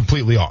fallen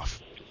completely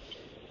off.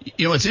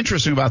 You know, what's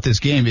interesting about this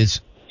game is,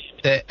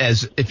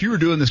 as if you were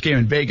doing this game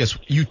in Vegas,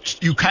 you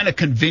kind of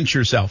convince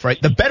yourself, right?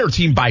 The better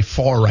team by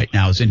far right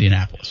now is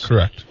Indianapolis.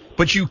 Correct.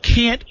 But you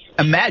can't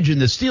imagine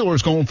the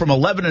Steelers going from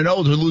 11-0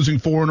 to losing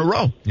 4 in a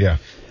row. Yeah.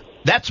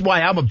 That's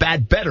why I'm a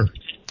bad bettor,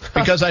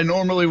 because I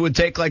normally would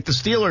take, like, the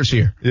Steelers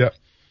here. Yeah.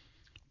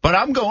 But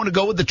I'm going to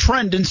go with the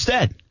trend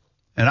instead.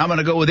 And I'm going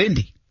to go with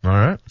Indy. All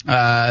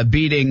right.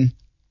 Beating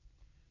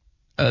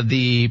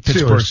the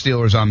Pittsburgh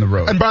Steelers on the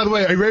road. And by the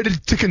way, are you ready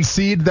to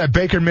concede that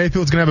Baker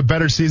Mayfield's going to have a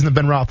better season than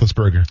Ben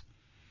Roethlisberger?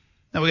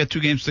 Now we got 2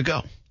 games to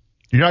go.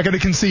 You're not going to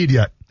concede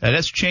yet. That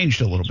has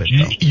changed a little bit,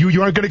 though.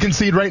 You aren't going to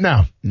concede right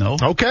now? No.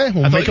 Okay.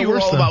 We'll I make thought it you were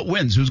worse all then. about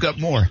wins. Who's got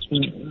more?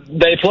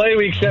 They play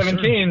Week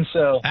 17,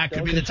 so That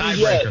could be the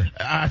tiebreaker.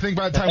 I think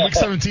by the time Week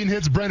 17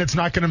 hits, Brent, it's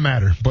not going to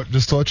matter. But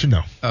just to let you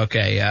know.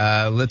 Okay,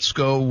 let's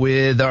go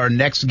with our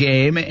next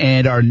game.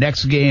 And our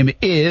next game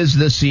is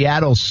the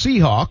Seattle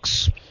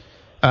Seahawks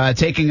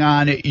taking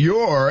on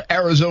your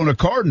Arizona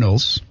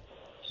Cardinals.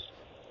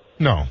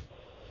 No.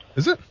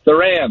 Is it? The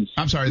Rams.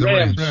 I'm sorry, the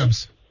Rams.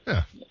 Rams.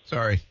 Yeah.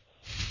 Sorry.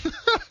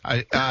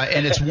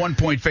 And it's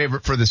 1-point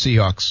favorite for the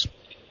Seahawks.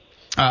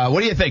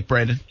 What do you think,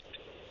 Brandon?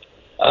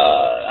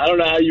 I don't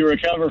know how you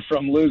recover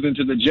from losing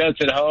to the Jets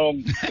at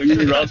home.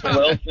 Russell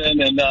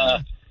Wilson, and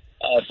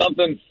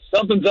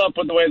something's up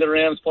with the way the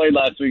Rams played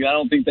last week. I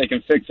don't think they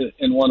can fix it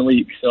in 1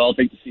 week, so I'll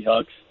take the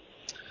Seahawks.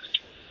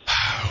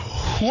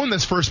 Who won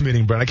this first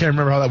meeting, Brent? I can't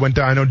remember how that went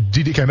down. I know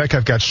DK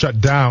Metcalf got shut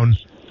down.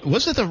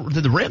 Was it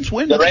did the Rams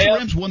win? The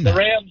Rams won that.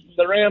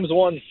 The Rams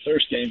won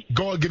first game.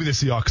 Go give me the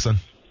Seahawks then.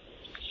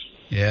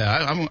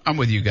 Yeah, I'm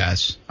with you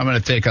guys. I'm going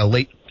to take a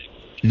late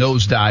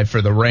nosedive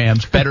for the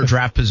Rams. Better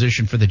draft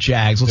position for the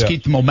Jags. Let's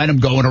keep the momentum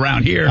going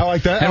around here. I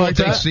like that. And I like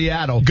we'll take that.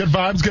 Seattle. Good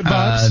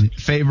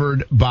vibes.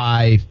 Favored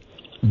by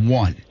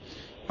 1.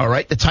 All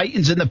right, the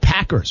Titans and the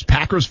Packers.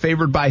 Packers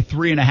favored by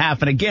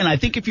 3.5. And again, I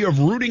think if you have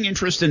rooting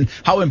interest in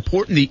how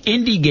important the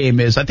Indy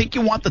game is, I think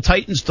you want the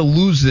Titans to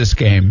lose this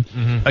game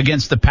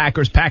against the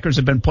Packers. Packers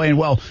have been playing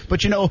well.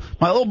 But, you know,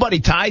 my little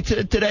buddy Ty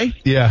today,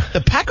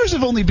 the Packers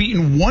have only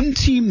beaten one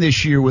team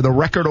this year with a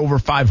record over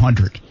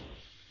 500.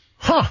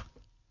 Huh.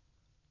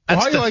 Well,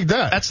 how do you like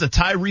that? That's the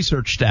Ty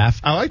research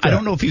staff. I like that. I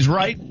don't know if he's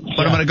right, but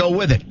I'm going to go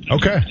with it.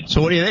 Okay.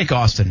 So what do you think,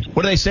 Austin?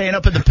 What are they saying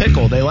up at the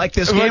pickle? They like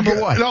this game or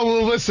what? No,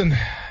 well, listen.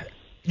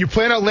 You're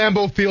playing at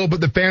Lambeau Field, but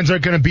the fans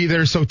aren't going to be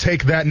there, so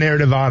take that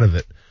narrative out of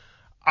it.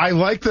 I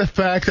like the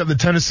fact that the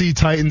Tennessee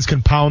Titans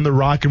can pound the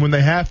rock, and when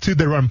they have to,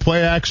 they run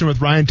play action with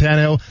Ryan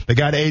Tannehill. They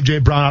got A.J.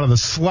 Brown out of the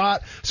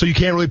slot, so you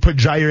can't really put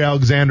Jair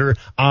Alexander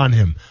on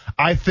him.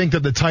 I think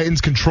that the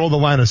Titans control the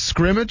line of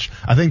scrimmage.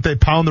 I think they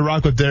pound the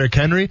rock with Derrick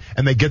Henry,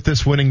 and they get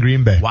this win in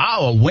Green Bay. Wow,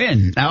 a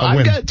win. Now,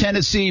 I've got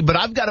Tennessee, but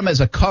I've got them as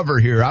a cover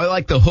here. I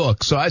like the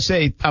hook, so I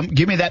say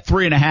give me that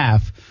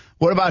 3.5.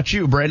 What about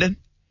you, Brandon?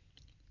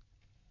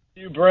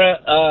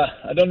 Brent,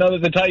 I don't know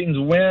that the Titans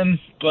win,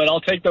 but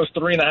I'll take those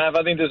 3.5.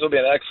 I think this will be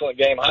an excellent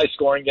game,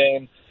 high-scoring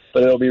game,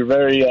 but it'll be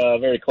very,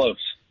 very close.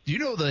 Do you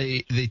know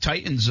the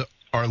Titans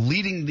are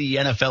leading the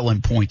NFL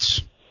in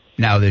points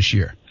now this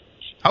year?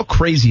 How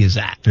crazy is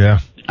that?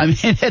 Yeah. I mean,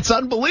 it's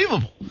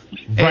unbelievable.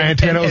 Brian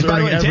Tannehill's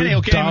earning every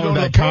dollar of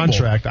that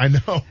contract. I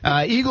know.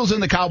 Eagles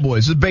and the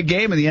Cowboys. It's a big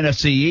game in the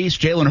NFC East.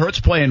 Jalen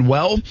Hurts playing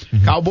well.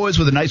 Cowboys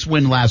with a nice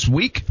win last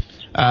week.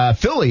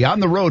 Philly on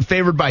the road,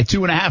 favored by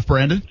 2.5,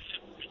 Brandon.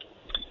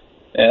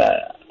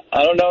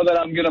 I don't know that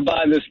I'm going to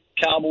buy this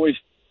Cowboys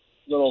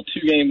little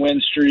 2-game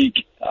win streak.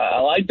 I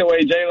like the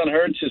way Jalen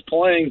Hurts is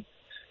playing.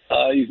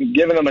 He's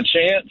giving them a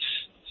chance,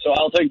 so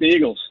I'll take the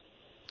Eagles.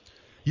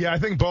 Yeah, I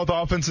think both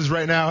offenses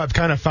right now have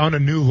kind of found a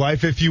new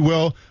life, if you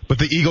will, but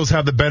the Eagles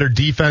have the better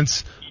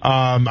defense.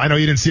 I know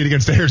you didn't see it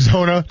against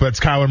Arizona, but it's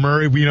Kyler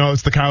Murray. We know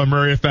it's the Kyler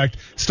Murray effect.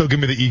 Still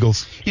give me the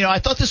Eagles. You know, I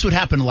thought this would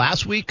happen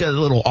last week, a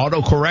little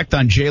autocorrect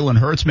on Jalen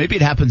Hurts. Maybe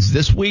it happens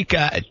this week.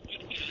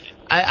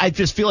 I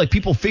just feel like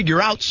people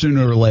figure out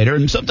sooner or later,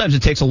 and sometimes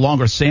it takes a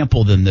longer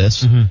sample than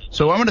this. Mm-hmm.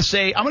 So I'm going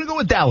to go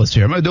with Dallas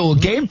here. I'm going to do a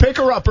little game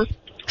picker-upper.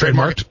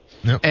 Trademarked.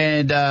 Yep.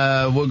 And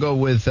we'll go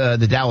with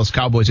the Dallas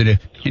Cowboys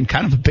in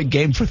kind of a big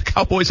game for the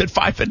Cowboys at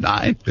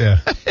 5-9. Yeah.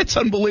 It's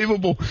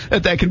unbelievable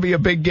that can be a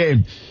big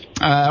game.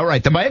 All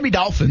right, the Miami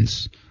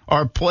Dolphins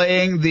are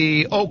playing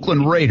the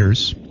Oakland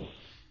Raiders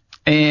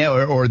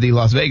or the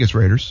Las Vegas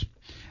Raiders.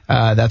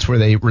 That's where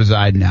they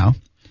reside now.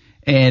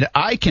 And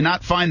I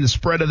cannot find the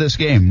spread of this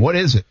game. What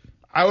is it?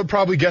 I would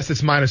probably guess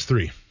it's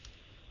 -3.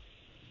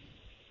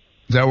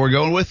 Is that what we're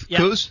going with? Yep.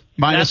 Coos?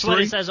 -3? That's what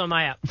it says on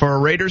my app. For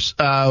Raiders.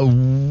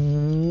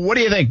 What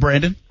do you think,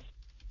 Brandon?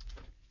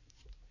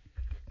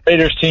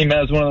 Raiders team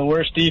has one of the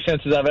worst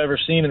defenses I've ever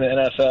seen in the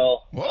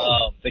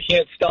NFL. They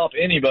can't stop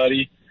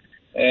anybody,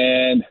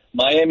 and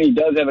Miami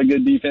does have a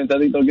good defense. I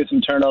think they'll get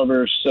some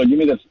turnovers. So give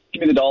me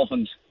the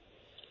Dolphins.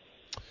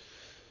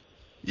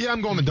 Yeah,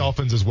 I'm going the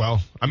Dolphins as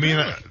well. I mean,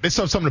 they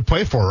still have something to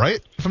play for, right?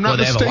 If I'm not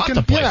they mistaken. have a lot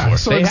to play for.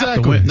 So they exactly.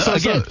 have to win. No,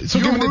 so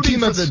you're give me the team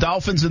for the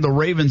Dolphins and the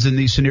Ravens in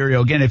these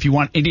scenario. Again, if you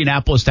want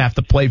Indianapolis to have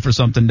to play for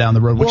something down the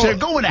road, which they're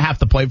going to have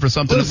to play for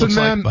something. Listen,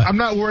 man, I'm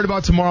not worried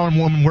about tomorrow.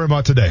 I'm worried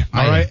about today.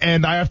 All right,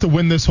 and I have to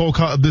win this whole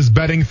this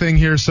betting thing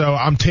here, so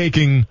I'm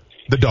taking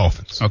the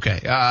Dolphins. Okay.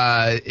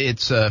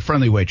 It's a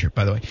friendly wager,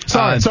 by the way.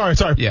 Sorry.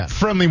 Yeah.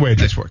 Friendly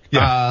wager. Nice work.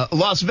 Yeah.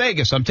 Las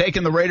Vegas, I'm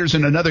taking the Raiders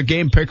in another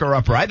game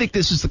picker-upper. I think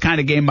this is the kind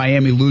of game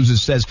Miami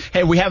loses, says,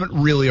 hey, we haven't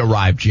really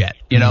arrived yet.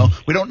 You know,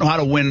 we don't know how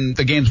to win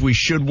the games we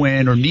should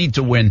win or need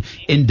to win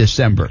in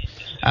December.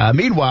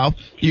 Meanwhile,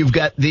 you've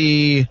got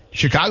the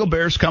Chicago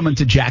Bears coming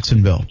to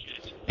Jacksonville.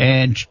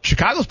 And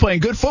Chicago's playing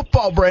good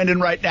football, Brandon,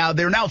 right now.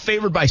 They're now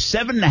favored by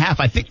 7.5.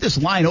 I think this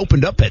line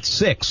opened up at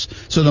 6.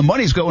 So the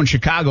money's going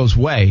Chicago's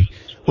way.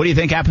 What do you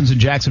think happens in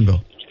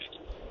Jacksonville?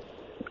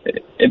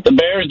 If the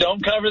Bears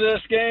don't cover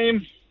this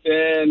game,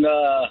 then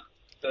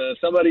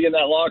somebody in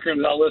that locker room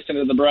is not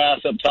listening to the brass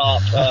up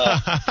top.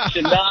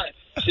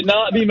 Should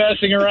not be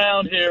messing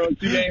around here with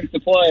 2 games to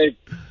play.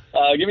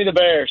 Give me the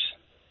Bears.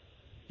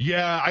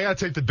 Yeah, I got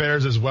to take the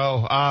Bears as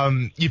well.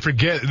 You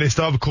forget they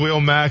still have Khalil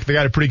Mack. They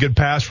got a pretty good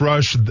pass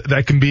rush.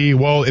 That can be,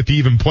 well, if he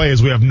even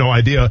plays, we have no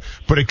idea.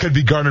 But it could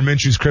be Gardner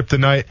Minshew's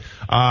kryptonite.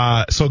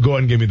 So go ahead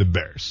and give me the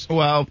Bears.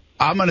 Well,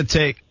 I'm going to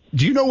take.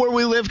 Do you know where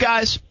we live,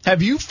 guys?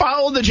 Have you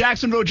followed the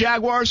Jacksonville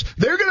Jaguars?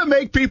 They're going to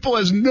make people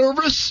as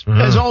nervous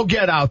as all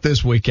get out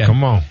this weekend.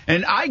 Come on.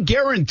 And I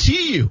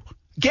guarantee you,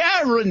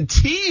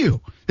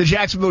 the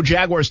Jacksonville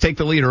Jaguars take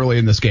the lead early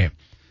in this game.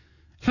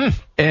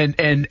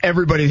 And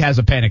everybody has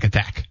a panic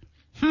attack.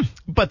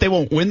 But they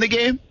won't win the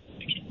game,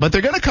 but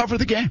they're going to cover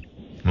the game.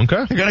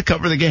 Okay. They're going to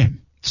cover the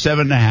game.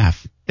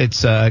 7.5.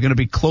 It's going to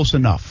be close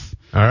enough.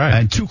 All right.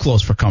 And too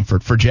close for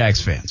comfort for Jags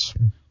fans.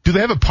 Do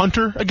they have a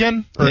punter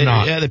again or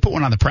not? Yeah, they put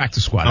one on the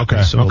practice squad.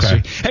 Okay. So we'll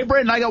see. Hey,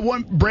 Brandon, I got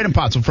one. Brandon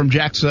Potzel from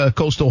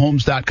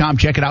JacksCoastalHomes.com.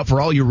 Check it out for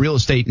all your real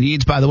estate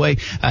needs, by the way.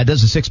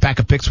 Does a 6-pack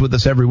of picks with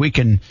us every week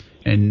and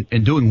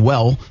doing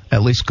well,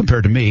 at least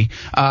compared to me.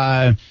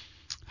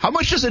 How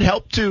much does it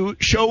help to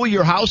show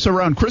your house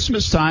around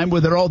Christmas time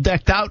with it all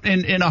decked out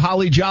in a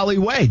holly jolly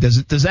way?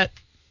 Does that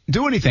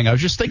do anything? I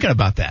was just thinking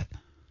about that.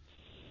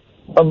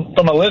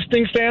 From a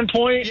listing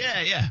standpoint,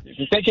 yeah. If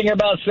you're thinking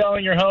about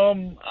selling your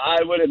home,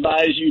 I would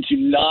advise you to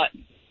not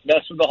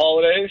mess with the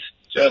holidays.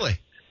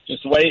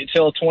 Just wait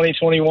till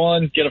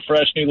 2021, get a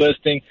fresh new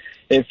listing.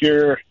 If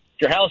your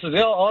house is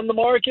on the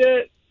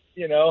market,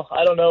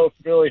 I don't know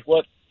really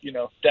what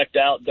decked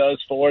out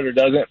does for it or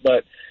doesn't,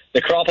 but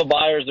the crop of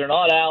buyers, they're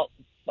not out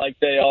like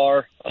they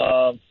are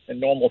in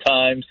normal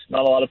times.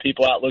 Not a lot of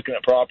people out looking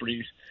at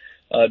properties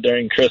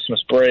during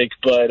Christmas break.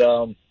 But,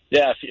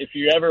 if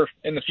you ever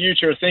in the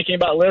future are thinking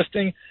about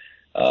listing,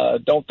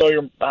 don't throw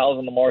your house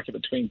on the market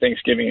between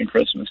Thanksgiving and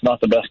Christmas. Not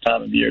the best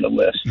time of year to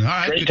list. All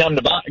right, great time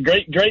to buy.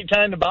 Great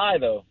time to buy,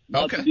 though.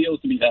 Lots of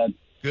deals to be had.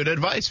 Good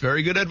advice.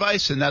 Very good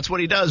advice. And that's what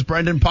he does.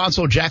 Brendan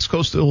Ponsel,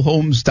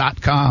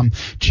 JacksCoastalHomes.com.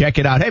 Check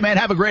it out. Hey, man,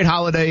 have a great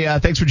holiday.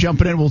 Thanks for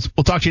jumping in. We'll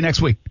talk to you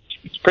next week.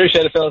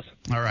 Appreciate it, fellas.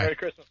 All right. Merry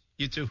Christmas.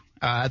 You too.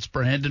 That's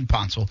Brandon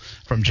Ponsel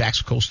from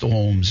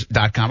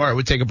JacksCoastalHomes.com. All right,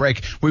 we'll take a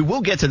break. We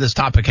will get to this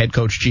topic, head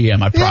coach GM,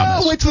 I promise. Yeah,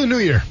 I'll wait till the new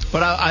year.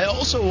 But I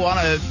also want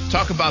to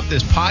talk about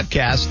this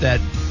podcast that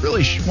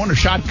really one of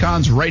Shad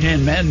Khan's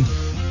right-hand men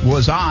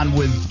was on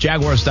with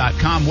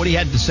Jaguars.com, what he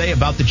had to say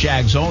about the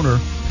Jags owner,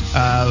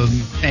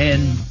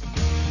 and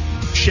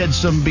shed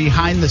some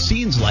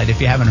behind-the-scenes light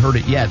if you haven't heard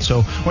it yet.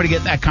 So we're going to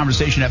get that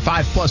conversation at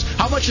 5+.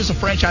 How much does a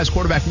franchise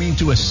quarterback mean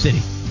to a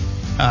city?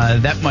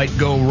 that might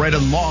go right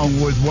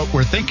along with what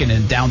we're thinking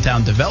in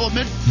downtown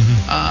development,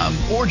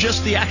 or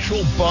just the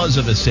actual buzz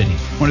of a city.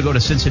 I want to go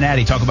to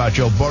Cincinnati, talk about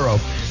Joe Burrow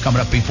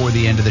coming up before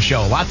the end of the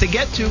show. A lot to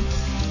get to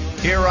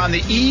here on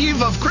the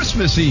eve of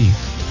Christmas Eve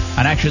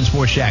on Action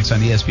Sports Jax on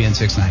ESPN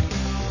 690.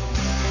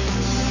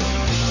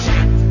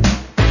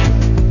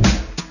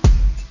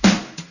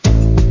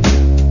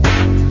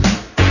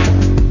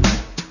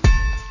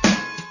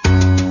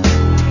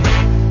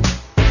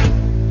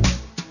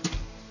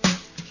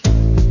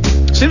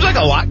 Seems like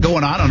a lot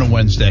going on a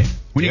Wednesday.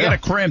 When you got to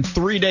cram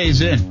 3 days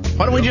in.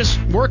 Why don't we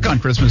just work on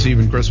Christmas Eve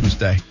and Christmas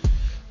Day?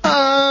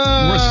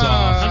 We're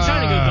soft. I'm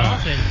trying to go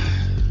golfing.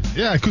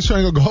 Yeah, who's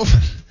trying to go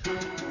golfing?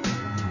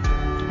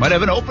 Might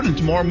have an opening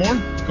tomorrow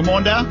morning. Come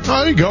on down. Oh,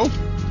 there you go.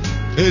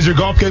 Is your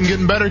golf game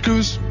getting better,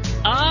 Coos?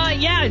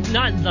 Yeah,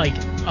 not like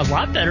a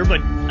lot better,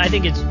 but I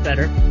think it's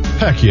better.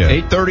 Heck yeah.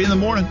 8:30 in the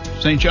morning.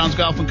 St. John's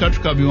Golf and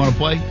Country Club. You want to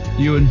play?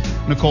 You and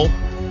Nicole?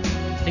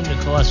 I think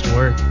Nicole has to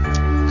work.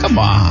 Come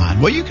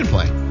on. Well, you can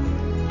play.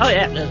 Oh,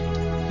 yeah.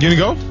 You gonna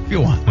go? If you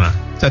want.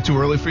 Is that too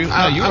early for you?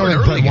 I No, you're don't an think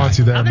early Brett guy. wants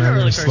you there, I'm an man.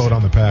 early Just slow person.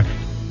 down the pack.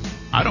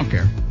 I don't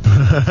care.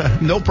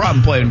 No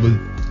problem playing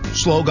with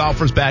slow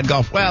golfers, bad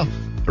golf. Well,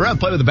 I'd rather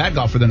play with a bad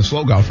golfer than a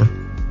slow golfer.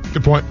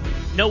 Good point.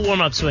 No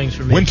warm-up swings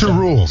for me. Winter so.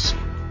 rules.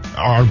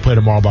 I didn't play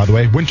tomorrow, by the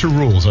way. Winter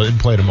rules. I didn't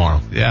play tomorrow.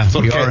 Yeah, It's a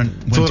we little, are in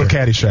it's a little winter.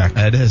 Caddyshack.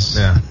 It is.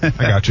 Yeah, I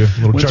got you.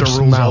 Little Winter Judge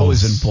rules Smells.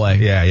 always in play.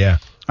 Yeah.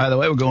 By the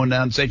way, we're going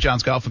down to St.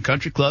 John's Golf and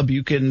Country Club.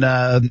 You can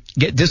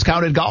get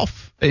discounted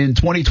golf in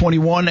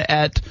 2021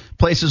 at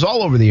places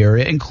all over the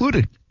area,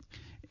 included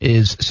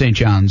is St.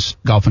 John's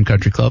Golf and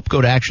Country Club.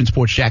 Go to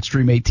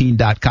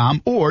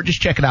actionsportsjaxstream18.com or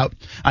just check it out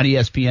on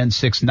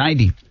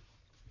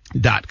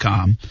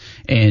ESPN690.com.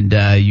 And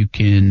you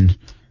can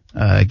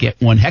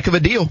get one heck of a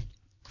deal.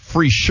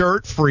 Free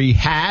shirt, free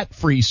hat,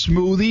 free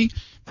smoothie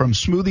from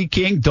Smoothie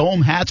King,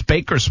 Dome Hats,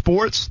 Baker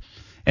Sports,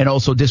 and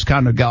also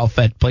discounted golf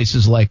at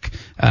places like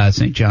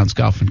St. John's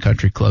Golf and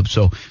Country Club.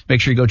 So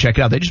make sure you go check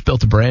it out. They just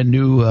built a brand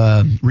new,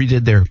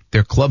 redid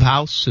their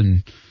clubhouse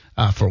and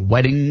for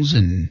weddings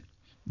and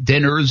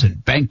dinners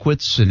and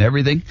banquets and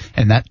everything,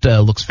 and that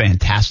looks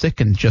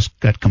fantastic and just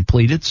got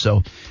completed.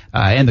 So,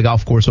 and the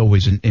golf course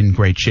always in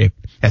great shape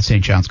at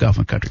St. John's Golf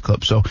and Country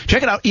Club. So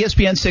check it out,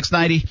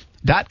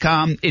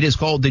 ESPN690.com. It is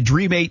called the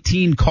Dream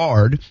 18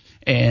 card,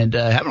 and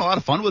having a lot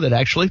of fun with it,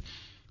 actually.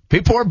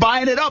 People are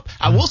buying it up.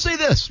 I will say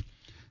this.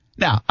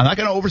 Now, I'm not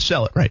going to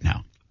oversell it right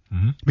now.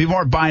 People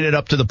aren't buying it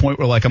up to the point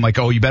where, I'm like,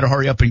 oh, you better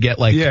hurry up and get,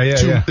 two.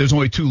 Yeah. There's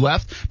only 2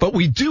 left. But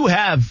we do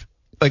have,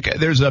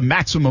 there's a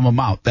maximum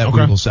amount that we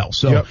will sell.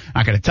 So I'm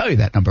not going to tell you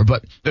that number,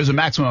 but there's a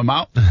maximum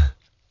amount.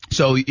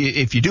 So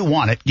if you do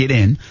want it, get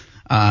in.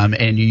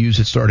 And you use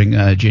it starting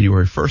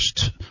January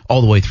 1st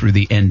all the way through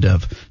the end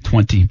of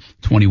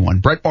 2021.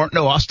 Brett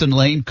Martineau, Austin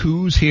Lane,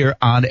 Coos here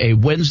on a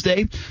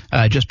Wednesday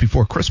just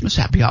before Christmas.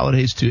 Happy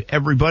holidays to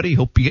everybody.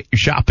 Hope you get your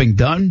shopping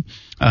done.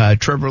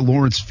 Trevor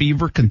Lawrence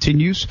fever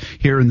continues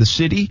here in the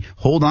city.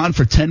 Hold on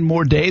for 10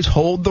 more days.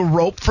 Hold the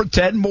rope for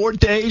 10 more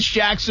days,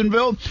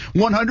 Jacksonville.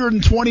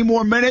 120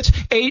 more minutes,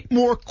 8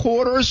 more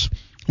quarters.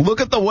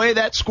 Look at the way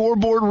that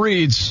scoreboard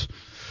reads.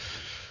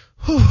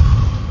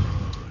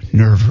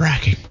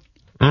 Nerve-wracking.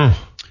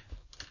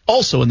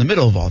 Also, in the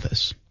middle of all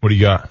this, What do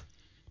you got?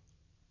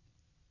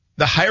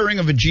 the hiring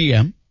of a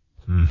GM,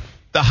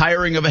 the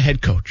hiring of a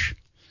head coach.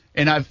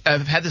 And I've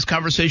had this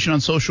conversation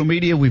on social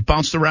media. We've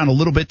bounced around a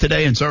little bit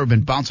today, and sorry, I've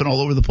been bouncing all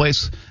over the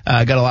place.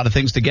 I got a lot of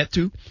things to get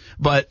to.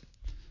 But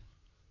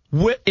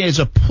as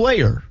a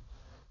player,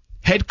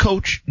 head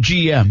coach,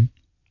 GM,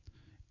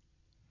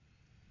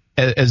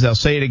 as I'll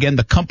say it again,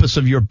 the compass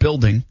of your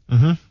building.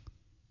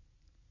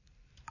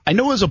 I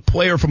know as a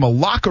player from a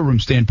locker room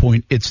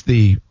standpoint, it's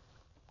the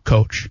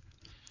coach.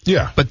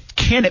 Yeah. But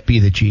can it be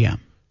the GM?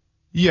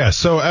 Yeah,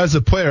 so as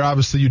a player,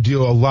 obviously you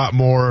deal a lot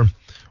more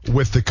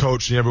with the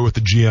coach than you ever with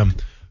the GM.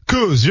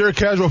 Coos, you're a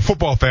casual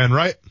football fan,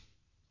 right?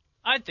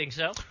 I think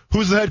so.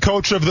 Who's the head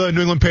coach of the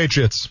New England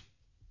Patriots?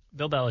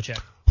 Bill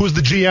Belichick. Who's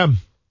the GM?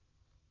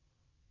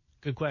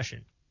 Good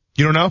question.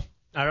 You don't know?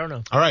 I don't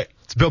know. All right.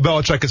 It's Bill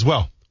Belichick as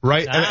well,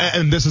 right?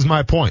 And this is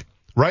my point,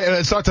 right? And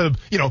it's not to,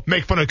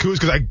 make fun of Coos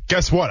because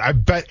guess what? I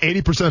bet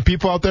 80% of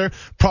people out there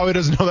probably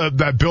doesn't know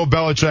that Bill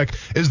Belichick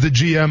is the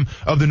GM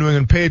of the New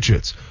England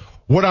Patriots.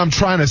 What I'm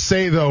trying to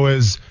say, though,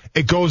 is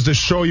it goes to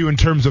show you in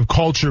terms of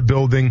culture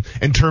building,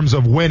 in terms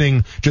of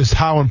winning, just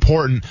how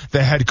important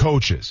the head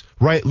coach is,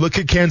 right? Look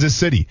at Kansas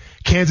City.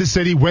 Kansas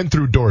City went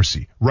through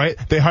Dorsey, right?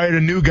 They hired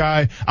a new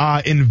guy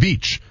in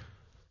Veach.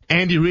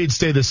 Andy Reid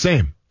stayed the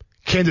same.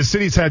 Kansas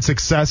City's had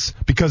success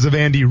because of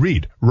Andy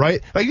Reid,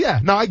 right?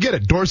 I get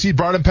it. Dorsey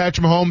brought in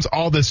Patrick Mahomes,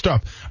 all this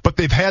stuff. But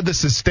they've had the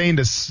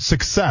sustained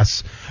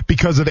success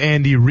because of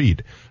Andy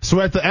Reid. So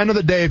at the end of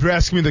the day, if you're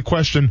asking me the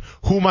question,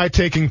 who am I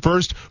taking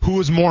first? Who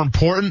is more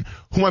important?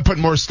 Who am I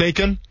putting more stake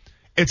in?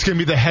 It's going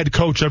to be the head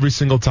coach every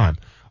single time.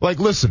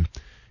 Listen,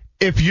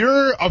 if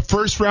you're a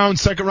first round,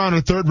 second round,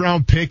 or third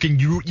round pick and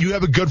you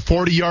have a good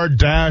 40-yard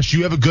dash,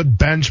 you have a good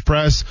bench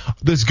press,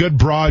 this good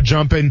broad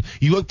jumping,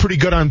 you look pretty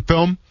good on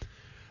film,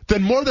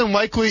 then more than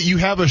likely you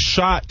have a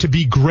shot to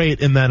be great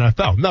in the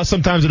NFL. Now,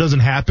 sometimes it doesn't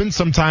happen.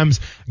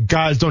 Sometimes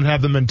guys don't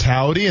have the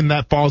mentality, and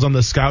that falls on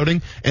the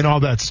scouting and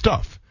all that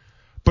stuff.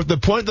 But the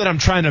point that I'm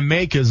trying to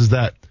make is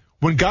that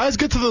when guys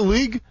get to the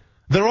league,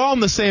 they're all on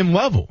the same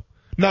level.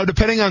 Now,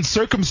 depending on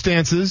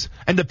circumstances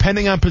and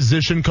depending on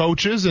position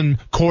coaches and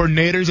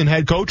coordinators and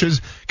head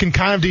coaches can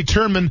kind of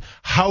determine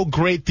how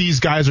great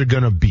these guys are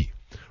going to be.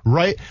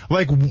 Right?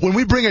 Like when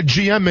we bring a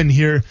GM in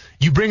here,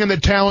 you bring in the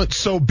talent,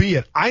 so be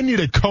it. I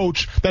need a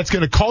coach that's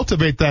going to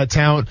cultivate that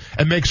talent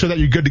and make sure that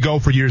you're good to go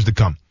for years to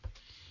come.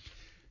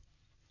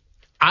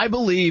 I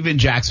believe in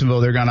Jacksonville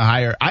they're going to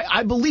hire.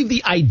 I believe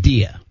the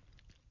idea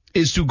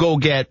is to go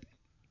get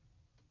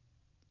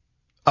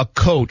a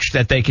coach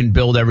that they can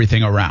build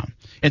everything around.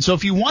 And so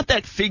if you want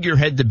that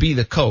figurehead to be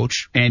the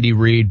coach, Andy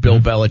Reid, Bill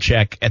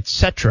Belichick,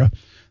 etc.,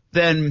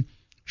 then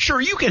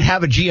sure, you can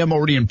have a GM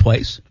already in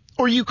place.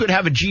 Or you could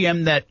have a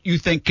GM that you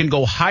think can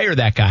go hire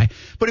that guy.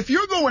 But if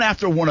you're going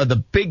after one of the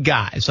big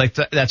guys like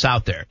that's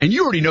out there, and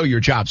you already know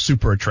your job's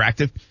super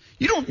attractive,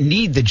 you don't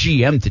need the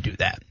GM to do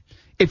that.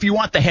 If you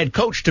want the head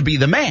coach to be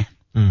the man.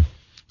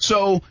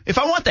 So if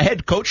I want the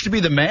head coach to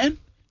be the man,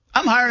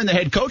 I'm hiring the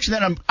head coach, and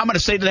then I'm going to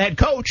say to the head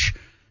coach,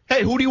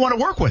 hey, who do you want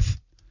to work with?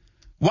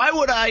 Why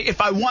would I,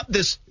 if I want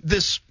this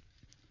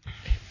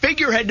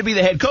figurehead to be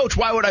the head coach,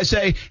 why would I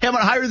say, hey, I'm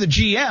going to hire the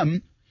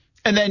GM,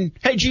 and then,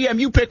 hey, GM,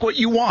 you pick what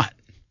you want?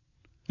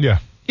 Yeah.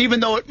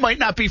 Even though it might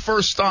not be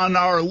first on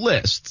our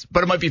list,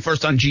 but it might be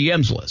first on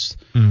GM's list.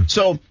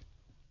 So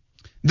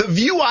the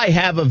view I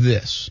have of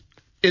this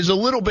is a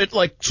little bit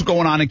like what's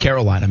going on in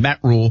Carolina. Matt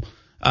Rule,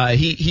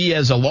 he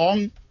has a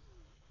long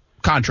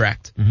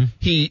contract.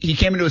 He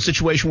came into a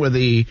situation where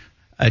the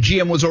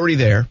GM was already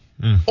there.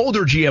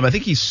 Older GM, I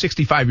think he's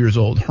 65 years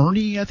old.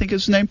 Hurney, I think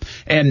is his name.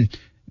 And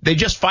they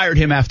just fired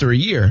him after a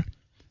year.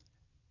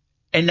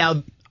 And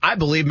now I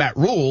believe Matt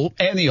Rule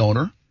and the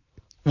owner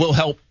will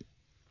help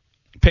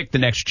pick the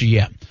next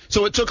GM.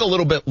 So it took a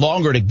little bit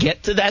longer to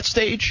get to that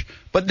stage,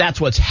 but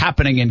that's what's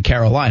happening in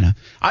Carolina.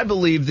 I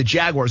believe the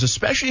Jaguars,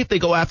 especially if they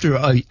go after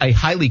a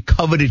highly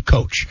coveted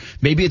coach,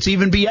 maybe it's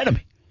even Bieniemy.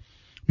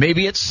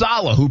 Maybe it's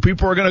Saleh, who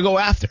people are going to go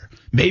after.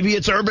 Maybe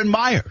it's Urban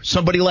Meyer,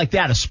 somebody like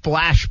that, a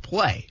splash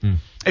play.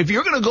 If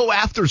you're going to go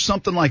after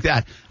something like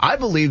that, I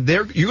believe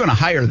you're going to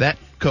hire that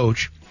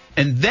coach,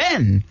 and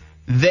then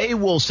they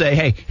will say,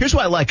 hey, here's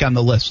what I like on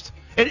the list.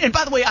 And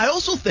by the way, I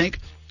also think,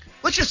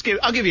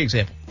 I'll give you an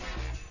example.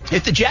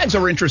 If the Jags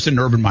are interested in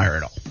Urban Meyer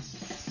at all,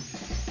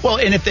 well,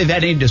 and if they've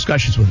had any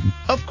discussions with him,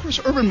 of course,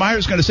 Urban Meyer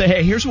is going to say,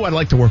 hey, here's who I'd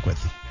like to work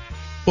with.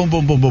 Boom,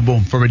 boom, boom, boom,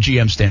 boom, from a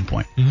GM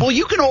standpoint. Well,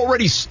 you can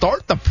already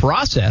start the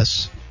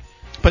process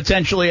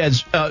potentially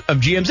as of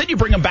GMs. Then you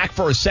bring them back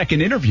for a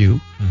second interview.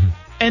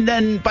 And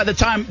then by the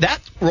time that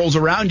rolls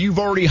around, you've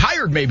already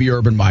hired maybe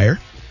Urban Meyer.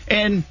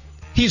 And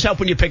he's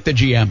helping you pick the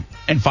GM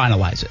and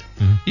finalize it.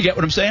 You get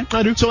what I'm saying?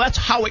 I do. So that's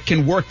how it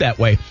can work that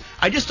way.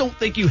 I just don't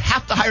think you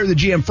have to hire the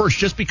GM first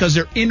just because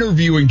they're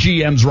interviewing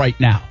GMs right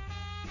now.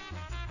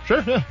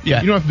 Sure,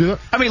 yeah. You don't have to do that.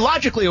 I mean,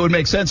 logically, it would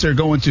make sense they're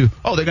going to,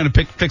 they're going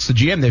to fix the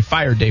GM. They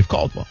fired Dave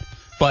Caldwell.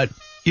 But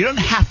you don't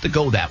have to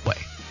go that way.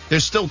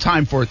 There's still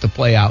time for it to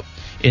play out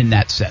in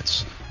that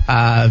sense.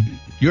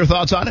 Your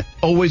thoughts on it?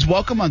 Always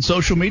welcome on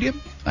social media,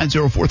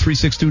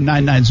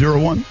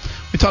 904-362-9901.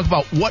 We talk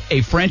about what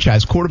a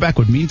franchise quarterback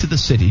would mean to the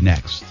city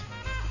next.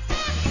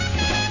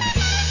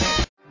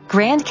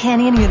 Grand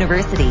Canyon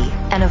University,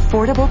 an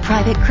affordable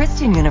private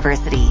Christian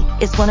university,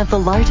 is one of the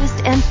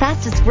largest and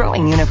fastest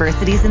growing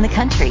universities in the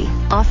country,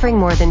 offering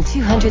more than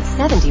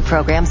 270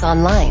 programs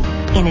online.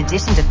 In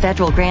addition to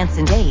federal grants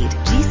and aid,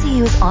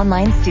 GCU's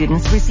online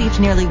students received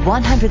nearly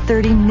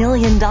 $130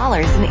 million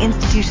in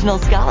institutional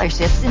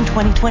scholarships in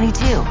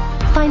 2022.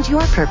 Find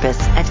your purpose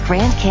at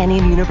Grand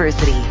Canyon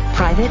University.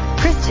 Private,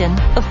 Christian,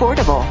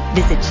 affordable.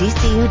 Visit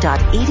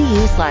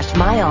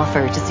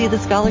gcu.edu/myoffer to see the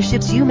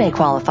scholarships you may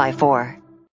qualify for.